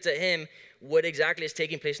translate to him what exactly is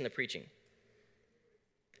taking place in the preaching.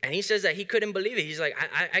 And he says that he couldn't believe it. He's like,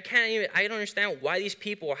 I don't understand why these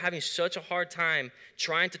people are having such a hard time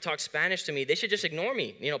trying to talk Spanish to me. They should just ignore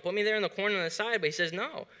me, put me there in the corner on the side. But he says,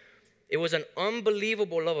 no. It was an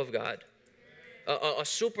unbelievable love of God, a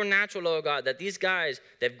supernatural love of God, that these guys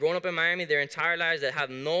that have grown up in Miami their entire lives, that have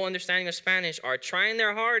no understanding of Spanish, are trying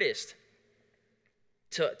their hardest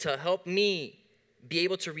to help me be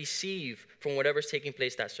able to receive from whatever's taking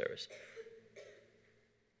place that service.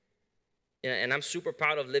 And I'm super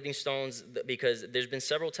proud of Living Stones, because there's been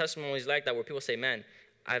several testimonies like that where people say, man,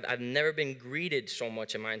 I've never been greeted so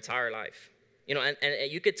much in my entire life.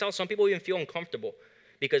 And you could tell some people even feel uncomfortable,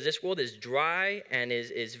 because this world is dry and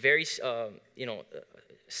is very,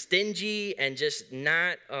 stingy and just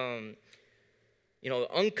not,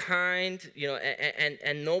 unkind,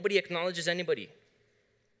 and nobody acknowledges anybody.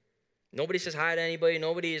 Nobody says hi to anybody.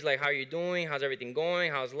 Nobody is like, how are you doing? How's everything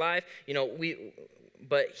going? How's life?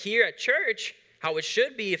 But here at church, how it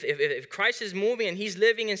should be, if Christ is moving and he's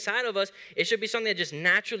living inside of us, it should be something that just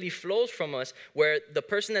naturally flows from us, where the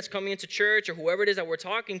person that's coming into church or whoever it is that we're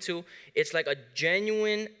talking to, it's like a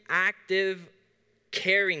genuine, active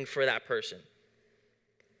caring for that person.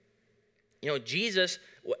 Jesus,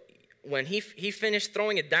 when he finished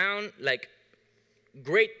throwing it down, like,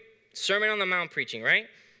 great Sermon on the Mount preaching, right?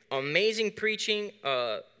 Amazing preaching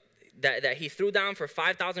that he threw down for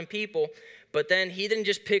 5,000 people. But then he didn't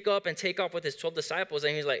just pick up and take off with his 12 disciples,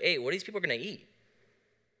 and he's like, hey, what are these people going to eat?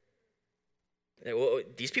 Well,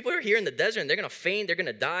 these people are here in the desert, and they're going to faint, they're going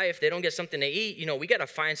to die if they don't get something to eat. We got to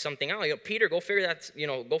find something out. Peter, go figure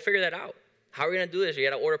that out. How are we going to do this? We got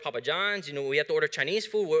to order Papa John's. We have to order Chinese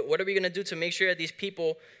food. What are we going to do to make sure that these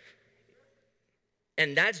people...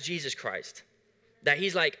 And that's Jesus Christ. That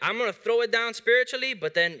he's like, I'm going to throw it down spiritually,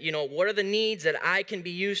 but then, what are the needs that I can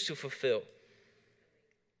be used to fulfill?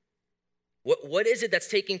 What is it that's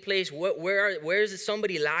taking place? Where is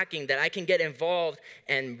somebody lacking that I can get involved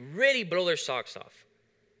and really blow their socks off?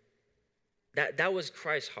 That was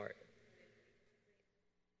Christ's heart.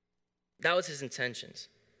 That was his intentions.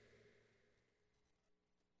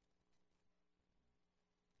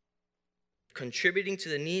 Contributing to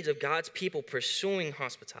the needs of God's people, pursuing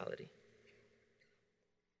hospitality.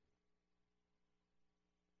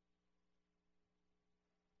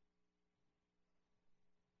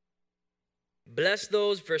 Bless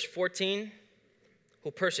those, verse 14,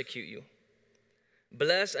 who persecute you.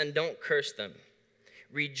 Bless and don't curse them.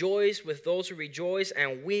 Rejoice with those who rejoice,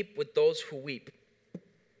 and weep with those who weep.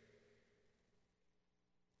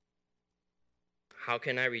 How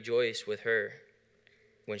can I rejoice with her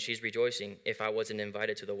when she's rejoicing if I wasn't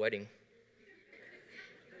invited to the wedding?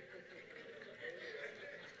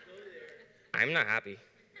 I'm not happy.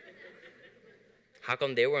 How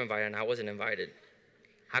come they were invited and I wasn't invited?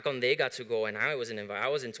 How come they got to go and I wasn't invited? I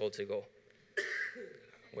wasn't told to go.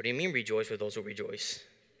 What do you mean rejoice with those who rejoice?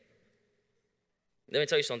 Let me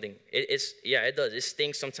tell you something. It does. It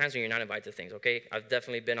stinks sometimes when you're not invited to things, okay? I've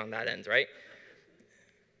definitely been on that end, right?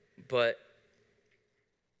 But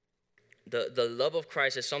the love of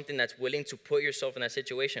Christ is something that's willing to put yourself in that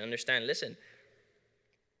situation. Understand, listen.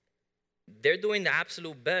 They're doing the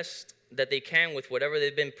absolute best that they can with whatever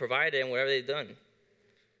they've been provided and whatever they've done.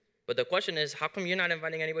 But the question is, how come you're not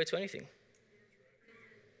inviting anybody to anything?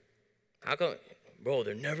 How come, bro,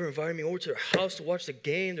 they're never inviting me over to their house to watch the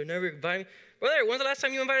game. They're never inviting me. Brother, when's the last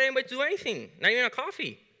time you invited anybody to do anything? Not even a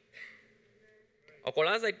coffee. A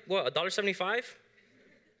cola's like, what, $1.75?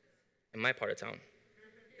 In my part of town,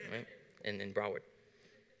 right? In Broward.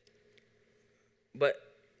 But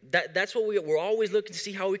that's what we're always looking to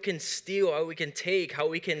see, how we can steal, how we can take, how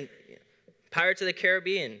we can pirate to the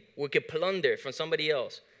Caribbean. We can plunder from somebody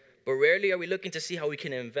else. But rarely are we looking to see how we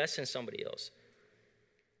can invest in somebody else.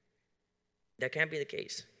 That can't be the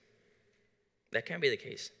case. That can't be the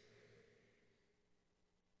case.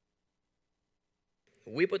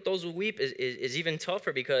 Weep with those who weep is even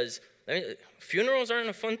tougher, because funerals aren't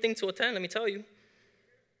a fun thing to attend, let me tell you.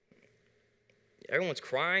 Everyone's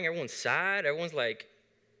crying, everyone's sad, everyone's like,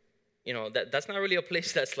 that's not really a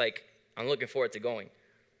place that's like, I'm looking forward to going.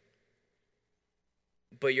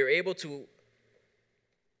 But you're able to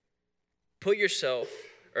put yourself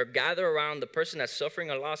or gather around the person that's suffering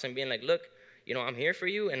a loss and being like, look, I'm here for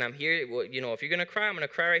you, and I'm here, if you're going to cry, I'm going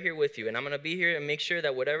to cry right here with you, and I'm going to be here and make sure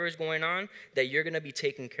that whatever is going on, that you're going to be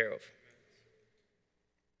taken care of.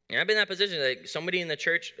 And I've been in that position, like somebody in the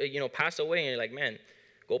church, passed away, and you're like, man,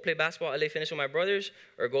 go play basketball at LA Fitness with my brothers,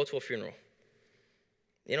 or go to a funeral.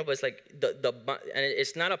 But it's like, and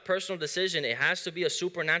it's not a personal decision. It has to be a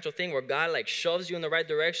supernatural thing where God like shoves you in the right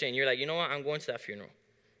direction, and you're like, you know what, I'm going to that funeral.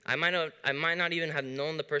 I might not even have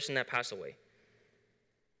known the person that passed away.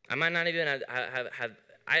 I might not even have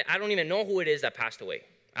I don't even know who it is that passed away.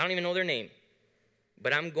 I don't even know their name.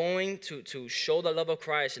 But I'm going to show the love of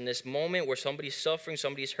Christ in this moment where somebody's suffering,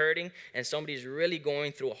 somebody's hurting, and somebody's really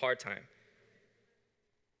going through a hard time.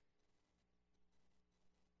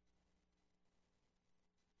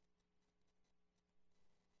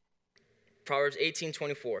 Proverbs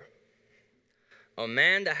 18:24. A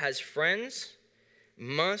man that has friends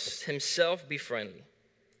must himself be friendly.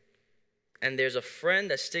 And there's a friend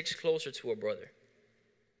that sticks closer to a brother.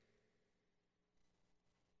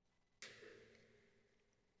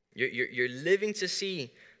 You're living to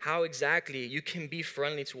see how exactly you can be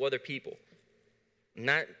friendly to other people.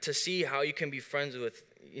 Not to see how you can be friends with,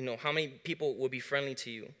 how many people will be friendly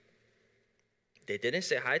to you. They didn't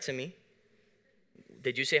say hi to me.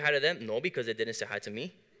 Did you say hi to them? No, because they didn't say hi to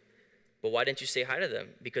me. But why didn't you say hi to them?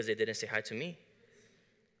 Because they didn't say hi to me.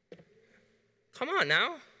 Come on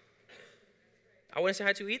now. I wouldn't say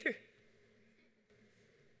hi to you either.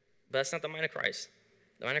 But that's not the mind of Christ.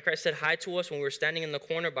 The mind of Christ said hi to us when we were standing in the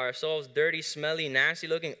corner by ourselves, dirty, smelly, nasty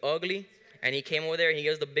looking, ugly. And he came over there and he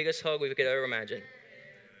gave us the biggest hug we could ever imagine.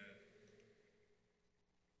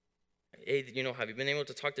 Hey, have you been able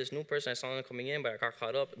to talk to this new person? I saw them coming in, but I got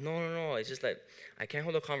caught up. No. It's just like, I can't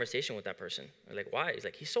hold a conversation with that person. I'm like, why? He's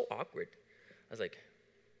like, he's so awkward. I was like,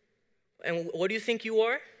 and what do you think you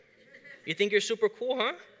are? You think you're super cool,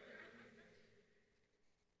 huh?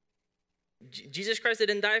 Jesus Christ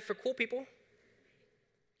didn't die for cool people.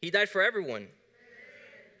 He died for everyone.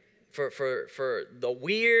 For the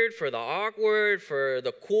weird, for the awkward, for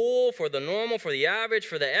the cool, for the normal, for the average,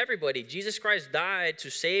 for the everybody. Jesus Christ died to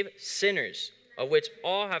save sinners, of which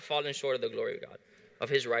all have fallen short of the glory of God, of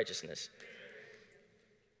his righteousness.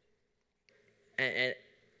 And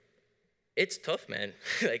it's tough, man.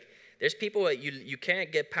 Like, there's people that you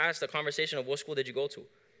can't get past the conversation of what school did you go to?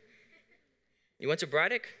 You went to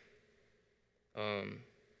Braddock?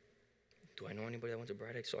 Do I know anybody that went to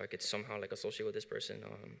Braddock so I could somehow associate with this person?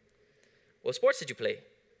 What sports did you play?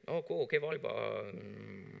 Oh, cool. Okay, volleyball.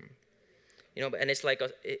 And it's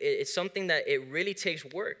it's something that it really takes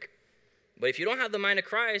work. But if you don't have the mind of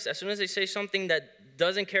Christ, as soon as they say something that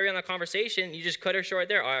doesn't carry on the conversation, you just cut her short right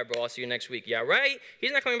there. All right, bro, I'll see you next week. Yeah, right?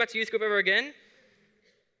 He's not coming back to youth group ever again.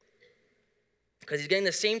 Because he's getting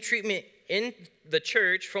the same treatment in the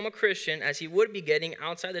church from a Christian as he would be getting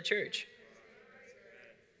outside the church.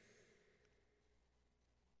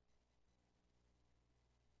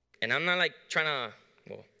 And I'm not I'm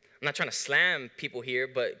not trying to slam people here,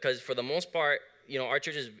 but because for the most part, our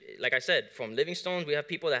church is, like I said, from Living Stones, we have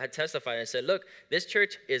people that had testified and said, look, this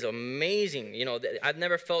church is amazing. I've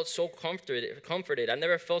never felt so comforted. I've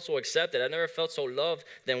never felt so accepted. I've never felt so loved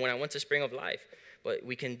than when I went to Spring of Life. But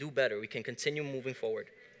we can do better. We can continue moving forward.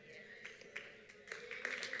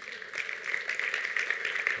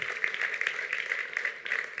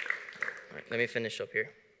 All right, let me finish up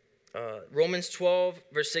here. Romans 12,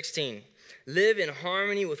 verse 16. Live in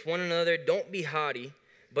harmony with one another. Don't be haughty,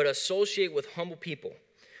 but associate with humble people.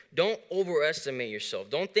 Don't overestimate yourself.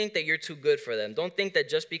 Don't think that you're too good for them. Don't think that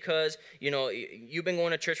just because, you've been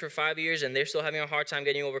going to church for 5 years and they're still having a hard time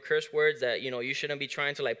getting over curse words that, you shouldn't be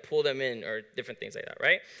trying to pull them in or different things like that,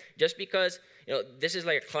 right? Just because, this is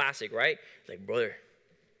like a classic, right? Like, brother,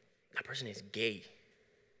 that person is gay.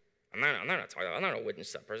 I'm not a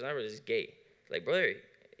witness to that person. That person is gay. Like, brother,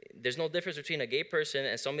 there's no difference between a gay person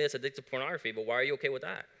and somebody that's addicted to pornography, but why are you okay with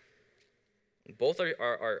that? Both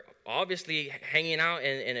are obviously hanging out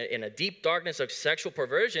in a deep darkness of sexual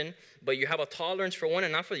perversion, but you have a tolerance for one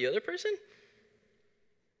and not for the other person?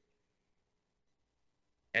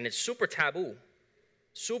 And it's super taboo,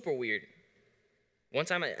 super weird. One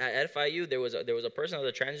time at FIU, there was a person that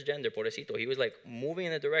was a transgender, pobrecito. He was moving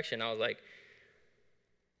in a direction. I was like,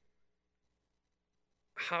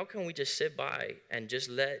 how can we just sit by and just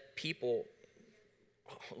let people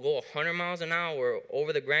go 100 miles an hour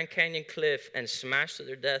over the Grand Canyon cliff and smash to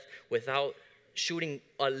their death without shooting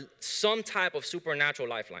some type of supernatural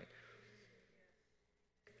lifeline?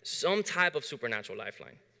 Some type of supernatural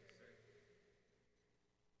lifeline.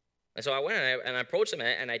 And so I went and I approached him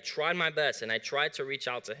and I tried my best and I tried to reach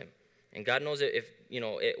out to him. And God knows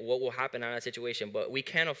what will happen in that situation, but we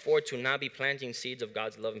can't afford to not be planting seeds of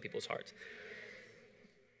God's love in people's hearts.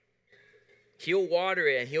 He'll water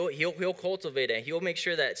it and he'll cultivate it and he'll make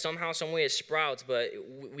sure that somehow, some way it sprouts, but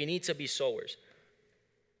we need to be sowers.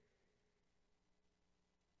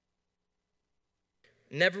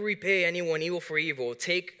 Never repay anyone evil for evil.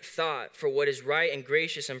 Take thought for what is right and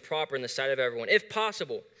gracious and proper in the sight of everyone. If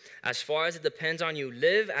possible, as far as it depends on you,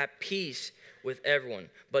 live at peace with everyone.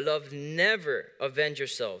 Beloved, never avenge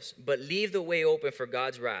yourselves, but leave the way open for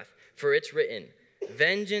God's wrath. For it's written,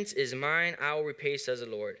 Vengeance is mine, I will repay, says the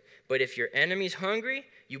Lord. But if your enemy's hungry,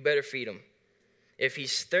 you better feed him. If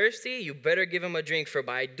he's thirsty, you better give him a drink. For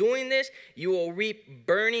by doing this, you will reap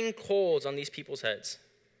burning coals on these people's heads.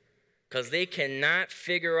 Because they cannot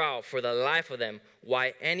figure out for the life of them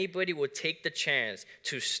why anybody would take the chance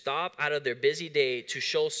to stop out of their busy day to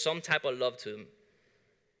show some type of love to them.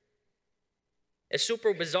 It's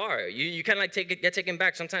super bizarre. You kind of like get taken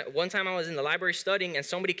back. One time I was in the library studying, and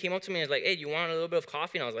somebody came up to me and was like, hey, do you want a little bit of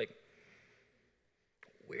coffee? And I was like,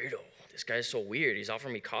 weirdo. This guy's so weird. He's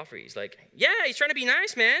offering me coffee. He's like, yeah, he's trying to be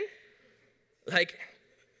nice, man. Like,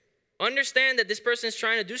 understand that this person is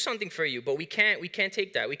trying to do something for you, but we can't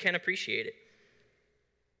take that. We can't appreciate it.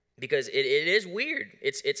 Because it is weird.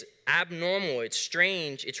 It's abnormal. It's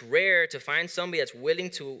strange. It's rare to find somebody that's willing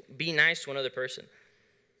to be nice to another person.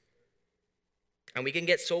 And we can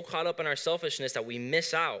get so caught up in our selfishness that we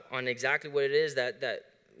miss out on exactly what it is that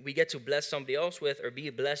we get to bless somebody else with or be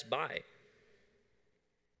blessed by.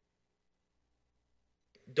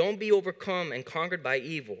 Don't be overcome and conquered by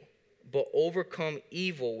evil, but overcome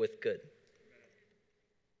evil with good.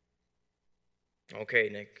 Okay,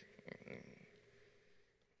 Nick.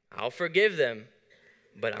 I'll forgive them,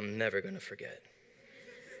 but I'm never going to forget.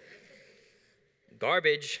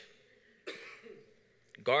 Garbage.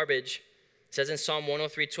 It says in Psalm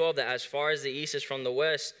 103:12 that as far as the east is from the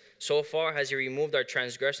west, so far has he removed our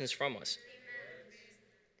transgressions from us.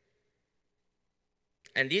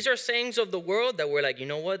 And these are sayings of the world that we're like, you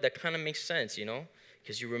know what, that kind of makes sense,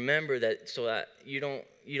 because you remember that so that you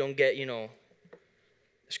don't get,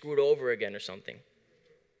 screwed over again or something.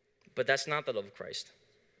 But that's not the love of Christ.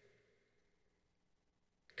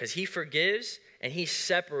 Because he forgives and he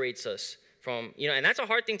separates us from, and that's a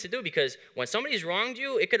hard thing to do, because when somebody's wronged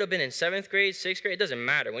you, it could have been in 7th grade, 6th grade, it doesn't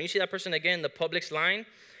matter. When you see that person again in the Publix line,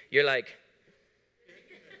 you're like,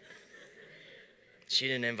 she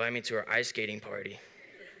didn't invite me to her ice skating party.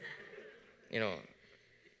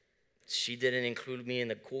 She didn't include me in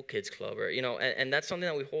the cool kids club, or, and that's something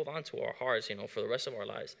that we hold on to our hearts, for the rest of our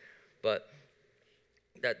lives. But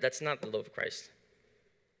that's not the love of Christ.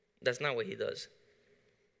 That's not what he does.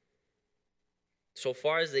 So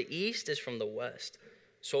far as the east is from the west,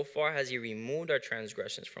 so far has he removed our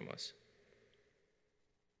transgressions from us.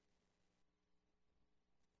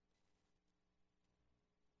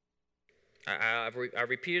 I've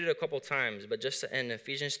repeated it a couple times, but just to end,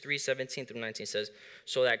 Ephesians 3:17 through 19 says,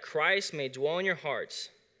 so that Christ may dwell in your hearts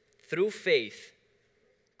through faith,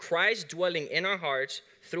 Christ dwelling in our hearts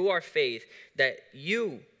through our faith, that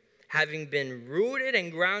you, having been rooted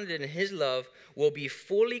and grounded in his love, will be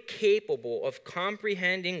fully capable of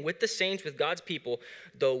comprehending with the saints, with God's people,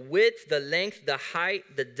 the width, the length, the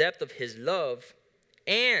height, the depth of his love,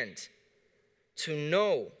 and to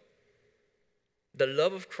know the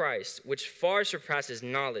love of Christ, which far surpasses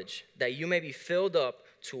knowledge, that you may be filled up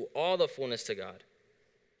to all the fullness to God,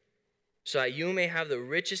 so that you may have the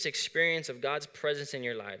richest experience of God's presence in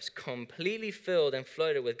your lives, completely filled and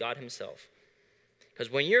flooded with God himself.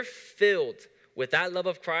 Because when you're filled with that love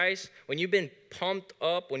of Christ, when you've been pumped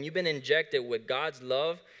up, when you've been injected with God's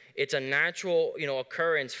love, it's a natural,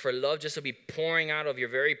 occurrence for love just to be pouring out of your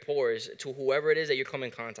very pores to whoever it is that you come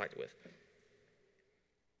in contact with.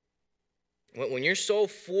 When you're so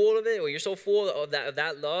full of it, when you're so full of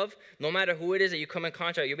that love, no matter who it is that you come in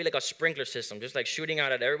contact with, you'll be like a sprinkler system, just like shooting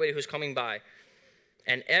out at everybody who's coming by.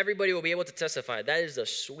 And everybody will be able to testify, that is the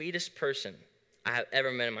sweetest person I have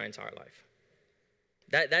ever met in my entire life.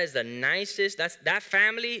 That is the nicest, that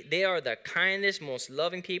family, they are the kindest, most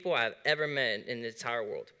loving people I've ever met in the entire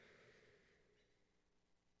world.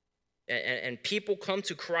 And people come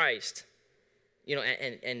to Christ,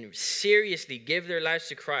 and seriously give their lives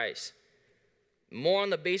to Christ, more on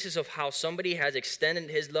the basis of how somebody has extended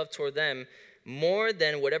his love toward them, more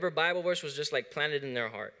than whatever Bible verse was just like planted in their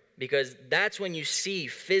heart. Because that's when you see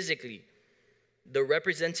physically the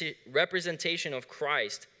representation of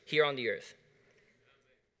Christ here on the earth.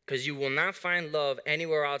 Because you will not find love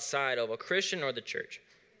anywhere outside of a Christian or the church.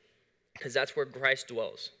 Because that's where Christ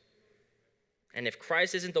dwells. And if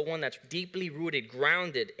Christ isn't the one that's deeply rooted,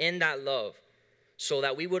 grounded in that love, so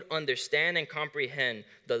that we would understand and comprehend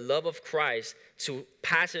the love of Christ to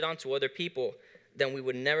pass it on to other people, then we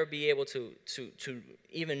would never be able to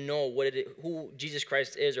even know who Jesus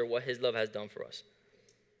Christ is or what his love has done for us.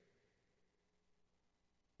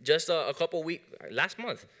 Just a couple weeks, last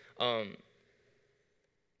month,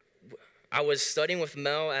 I was studying with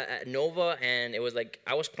Mel at Nova, and it was like,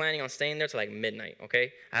 I was planning on staying there till like midnight,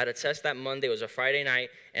 okay? I had a test that Monday. It was a Friday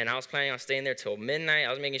night, and I was planning on staying there till midnight. I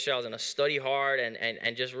was making sure I was going to study hard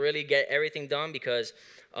and just really get everything done, because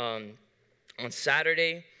on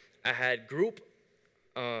Saturday, I had group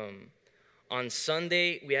On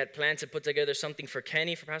Sunday, we had planned to put together something for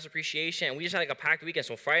Kenny for Pastor Appreciation, and we just had like a packed weekend.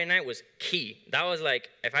 So Friday night was key. That was like,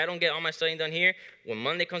 if I don't get all my studying done here, when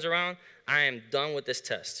Monday comes around, I am done with this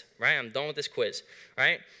test, right? I'm done with this quiz,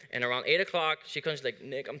 right? And around 8 o'clock, she comes like,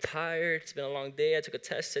 Nick, I'm tired. It's been a long day. I took a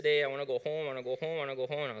test today. I want to go home. I want to go home. I want to go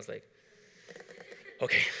home. And I was like,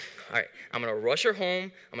 okay, all right. I'm going to rush her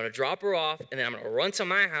home. I'm going to drop her off, and then I'm going to run to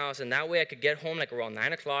my house, and that way I could get home like around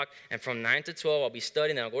 9 o'clock, and from 9 to 12, I'll be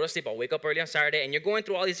studying, then I'll go to sleep. I'll wake up early on Saturday, and you're going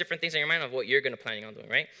through all these different things in your mind of what you're going to planning on doing,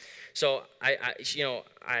 right? So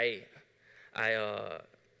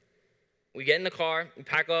we get in the car, we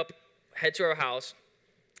pack up, head to her house,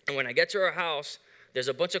 and when I get to her house, there's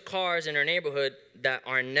a bunch of cars in her neighborhood that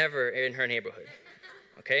are never in her neighborhood,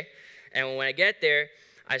 okay? And when I get there,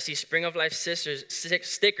 I see Spring of Life Sisters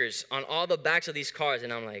stickers on all the backs of these cars,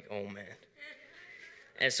 and I'm like, oh, man.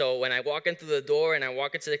 And so when I walk in through the door and I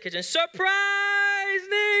walk into the kitchen, surprise,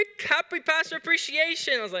 Nick, happy Pastor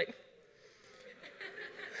Appreciation. I was like,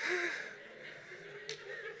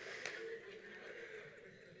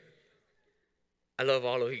 I love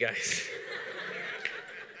all of you guys.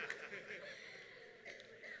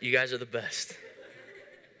 You guys are the best.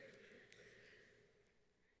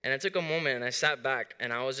 And I took a moment and I sat back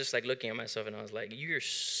and I was just like looking at myself and I was like, you're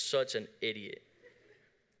such an idiot.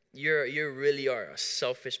 You really are a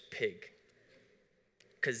selfish pig.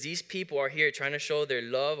 Because these people are here trying to show their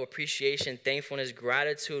love, appreciation, thankfulness,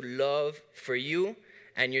 gratitude, love for you,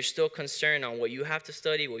 and you're still concerned on what you have to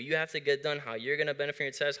study, what you have to get done, how you're going to benefit from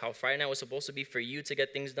your test, how Friday night was supposed to be for you to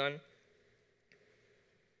get things done.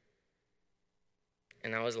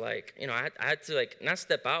 And I was like, I had to like, not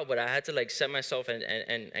step out, but I had to like set myself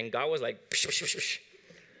and God was like, psh, psh, psh, psh.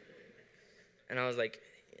 And I was like,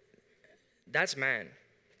 that's man.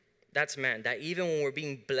 That's man. That even when we're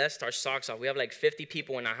being blessed our socks off, we have like 50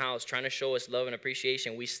 people in our house trying to show us love and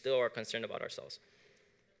appreciation, we still are concerned about ourselves.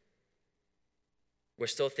 We're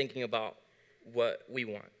still thinking about what we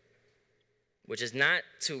want, which is not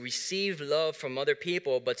to receive love from other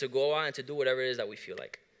people, but to go out and to do whatever it is that we feel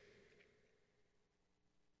like.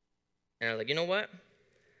 And I was like, you know what?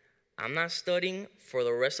 I'm not studying for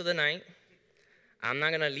the rest of the night. I'm not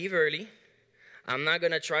going to leave early. I'm not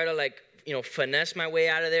going to try to finesse my way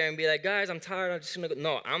out of there and be like, guys, I'm tired. I'm just going to go.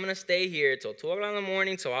 No, I'm going to stay here till 2 o'clock in the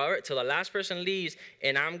morning, till the last person leaves,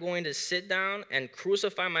 and I'm going to sit down and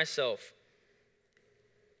crucify myself.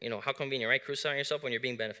 How convenient, right? Crucifying yourself when you're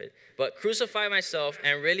being benefited. But crucify myself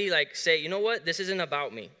and really say, you know what? This isn't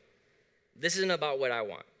about me. This isn't about what I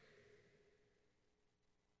want.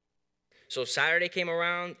 So Saturday came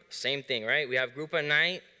around, same thing, right? We have group at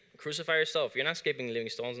night, crucify yourself. You're not skipping Living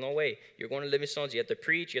Stones, no way. You're going to Living Stones, you have to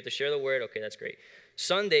preach, you have to share the word, okay, that's great.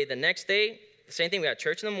 Sunday, the next day, same thing, we had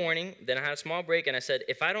church in the morning, then I had a small break, and I said,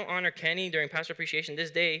 if I don't honor Kenny during Pastor Appreciation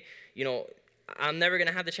this day, I'm never going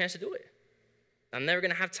to have the chance to do it. I'm never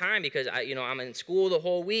going to have time because, I'm in school the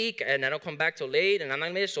whole week, and I don't come back till late, and I'm not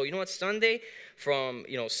going to make it. So you know what, Sunday, from,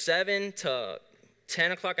 7 to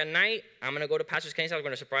 10 o'clock at night, I'm going to go to Pastor Kenny's house. We're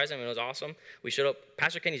going to surprise him. It was awesome. We showed up.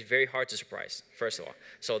 Pastor Kenny's very hard to surprise, first of all.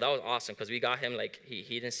 So that was awesome because we got him he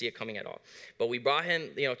didn't see it coming at all. But we brought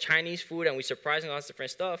him, Chinese food, and we surprised him with all this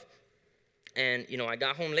different stuff. And, I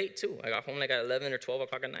got home late, too. I got home at 11 or 12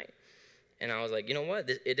 o'clock at night. And I was like, you know what?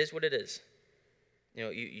 It is what it is.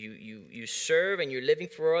 You serve and you're living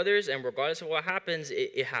for others, and regardless of what happens,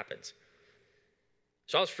 it happens.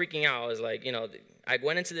 So I was freaking out. I was like, I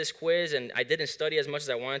went into this quiz, and I didn't study as much as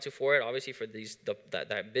I wanted to for it, obviously for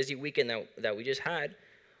that busy weekend that we just had.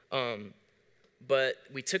 But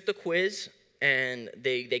we took the quiz, and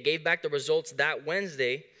they gave back the results that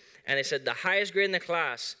Wednesday, and they said the highest grade in the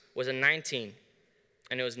class was a 19,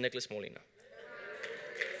 and it was Nicholas Molina.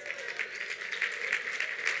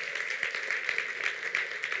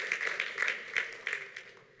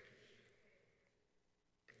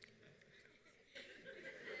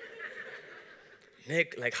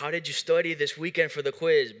 Nick, how did you study this weekend for the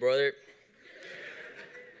quiz, brother?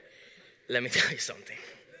 Let me tell you something.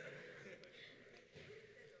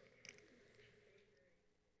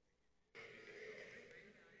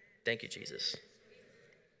 Thank you, Jesus.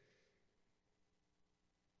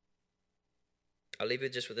 I'll leave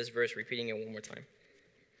it just with this verse, repeating it one more time.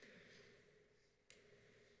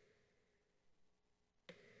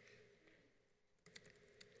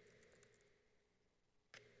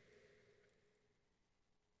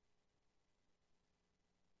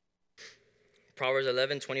 Proverbs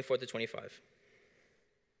 11, 24 to 25.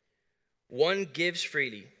 One gives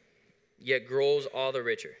freely, yet grows all the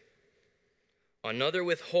richer. Another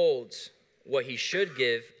withholds what he should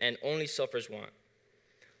give and only suffers want.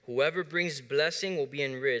 Whoever brings blessing will be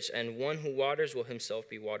enriched, and one who waters will himself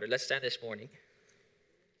be watered. Let's stand this morning.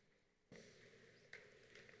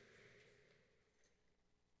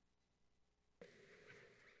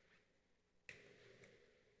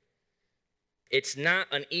 It's not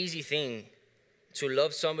an easy thing to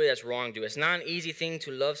love somebody that's wronged you. It's not an easy thing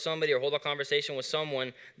to love somebody or hold a conversation with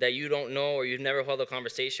someone that you don't know or you've never held a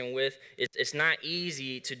conversation with. It's not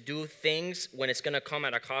easy to do things when it's going to come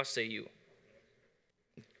at a cost to you.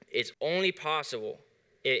 It's only possible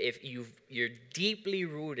if you're deeply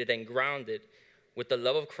rooted and grounded with the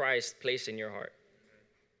love of Christ placed in your heart.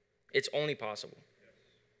 It's only possible.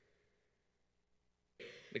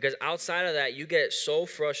 Because outside of that, you get so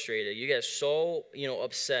frustrated. You get so,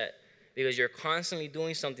 upset because you're constantly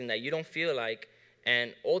doing something that you don't feel like.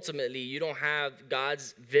 And ultimately, you don't have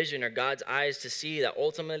God's vision or God's eyes to see that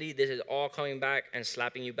ultimately this is all coming back and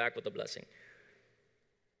slapping you back with a blessing.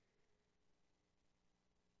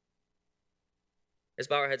 Let's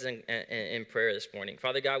bow our heads in prayer this morning.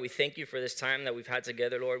 Father God, we thank you for this time that we've had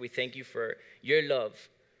together, Lord. We thank you for your love.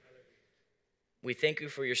 We thank you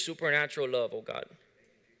for your supernatural love, oh God.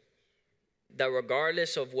 That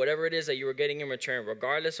regardless of whatever it is that you were getting in return,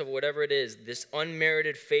 regardless of whatever it is, this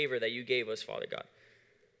unmerited favor that you gave us, Father God,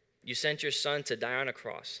 you sent your Son to die on a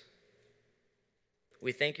cross.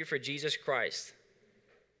 We thank you for Jesus Christ,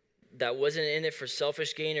 that wasn't in it for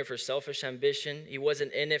selfish gain or for selfish ambition. He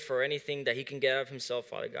wasn't in it for anything that he can get out of himself,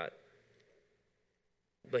 Father God.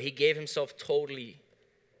 But he gave himself totally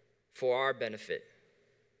for our benefit.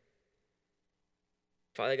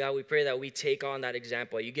 Father God, we pray that we take on that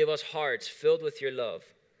example. You give us hearts filled with your love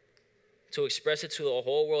to express it to the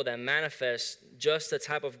whole world and manifest just the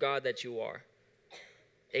type of God that you are.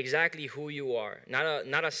 Exactly who you are.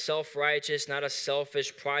 Not a self-righteous, not a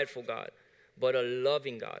selfish, prideful God, but a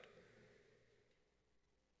loving God.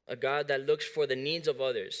 A God that looks for the needs of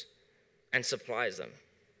others and supplies them.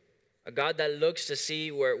 A God that looks to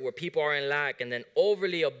see where people are in lack and then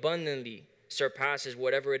overly abundantly surpasses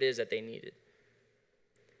whatever it is that they needed.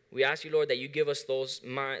 We ask you, Lord, that you give us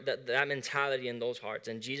that mentality and those hearts.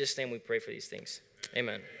 In Jesus' name we pray for these things.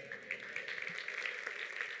 Amen.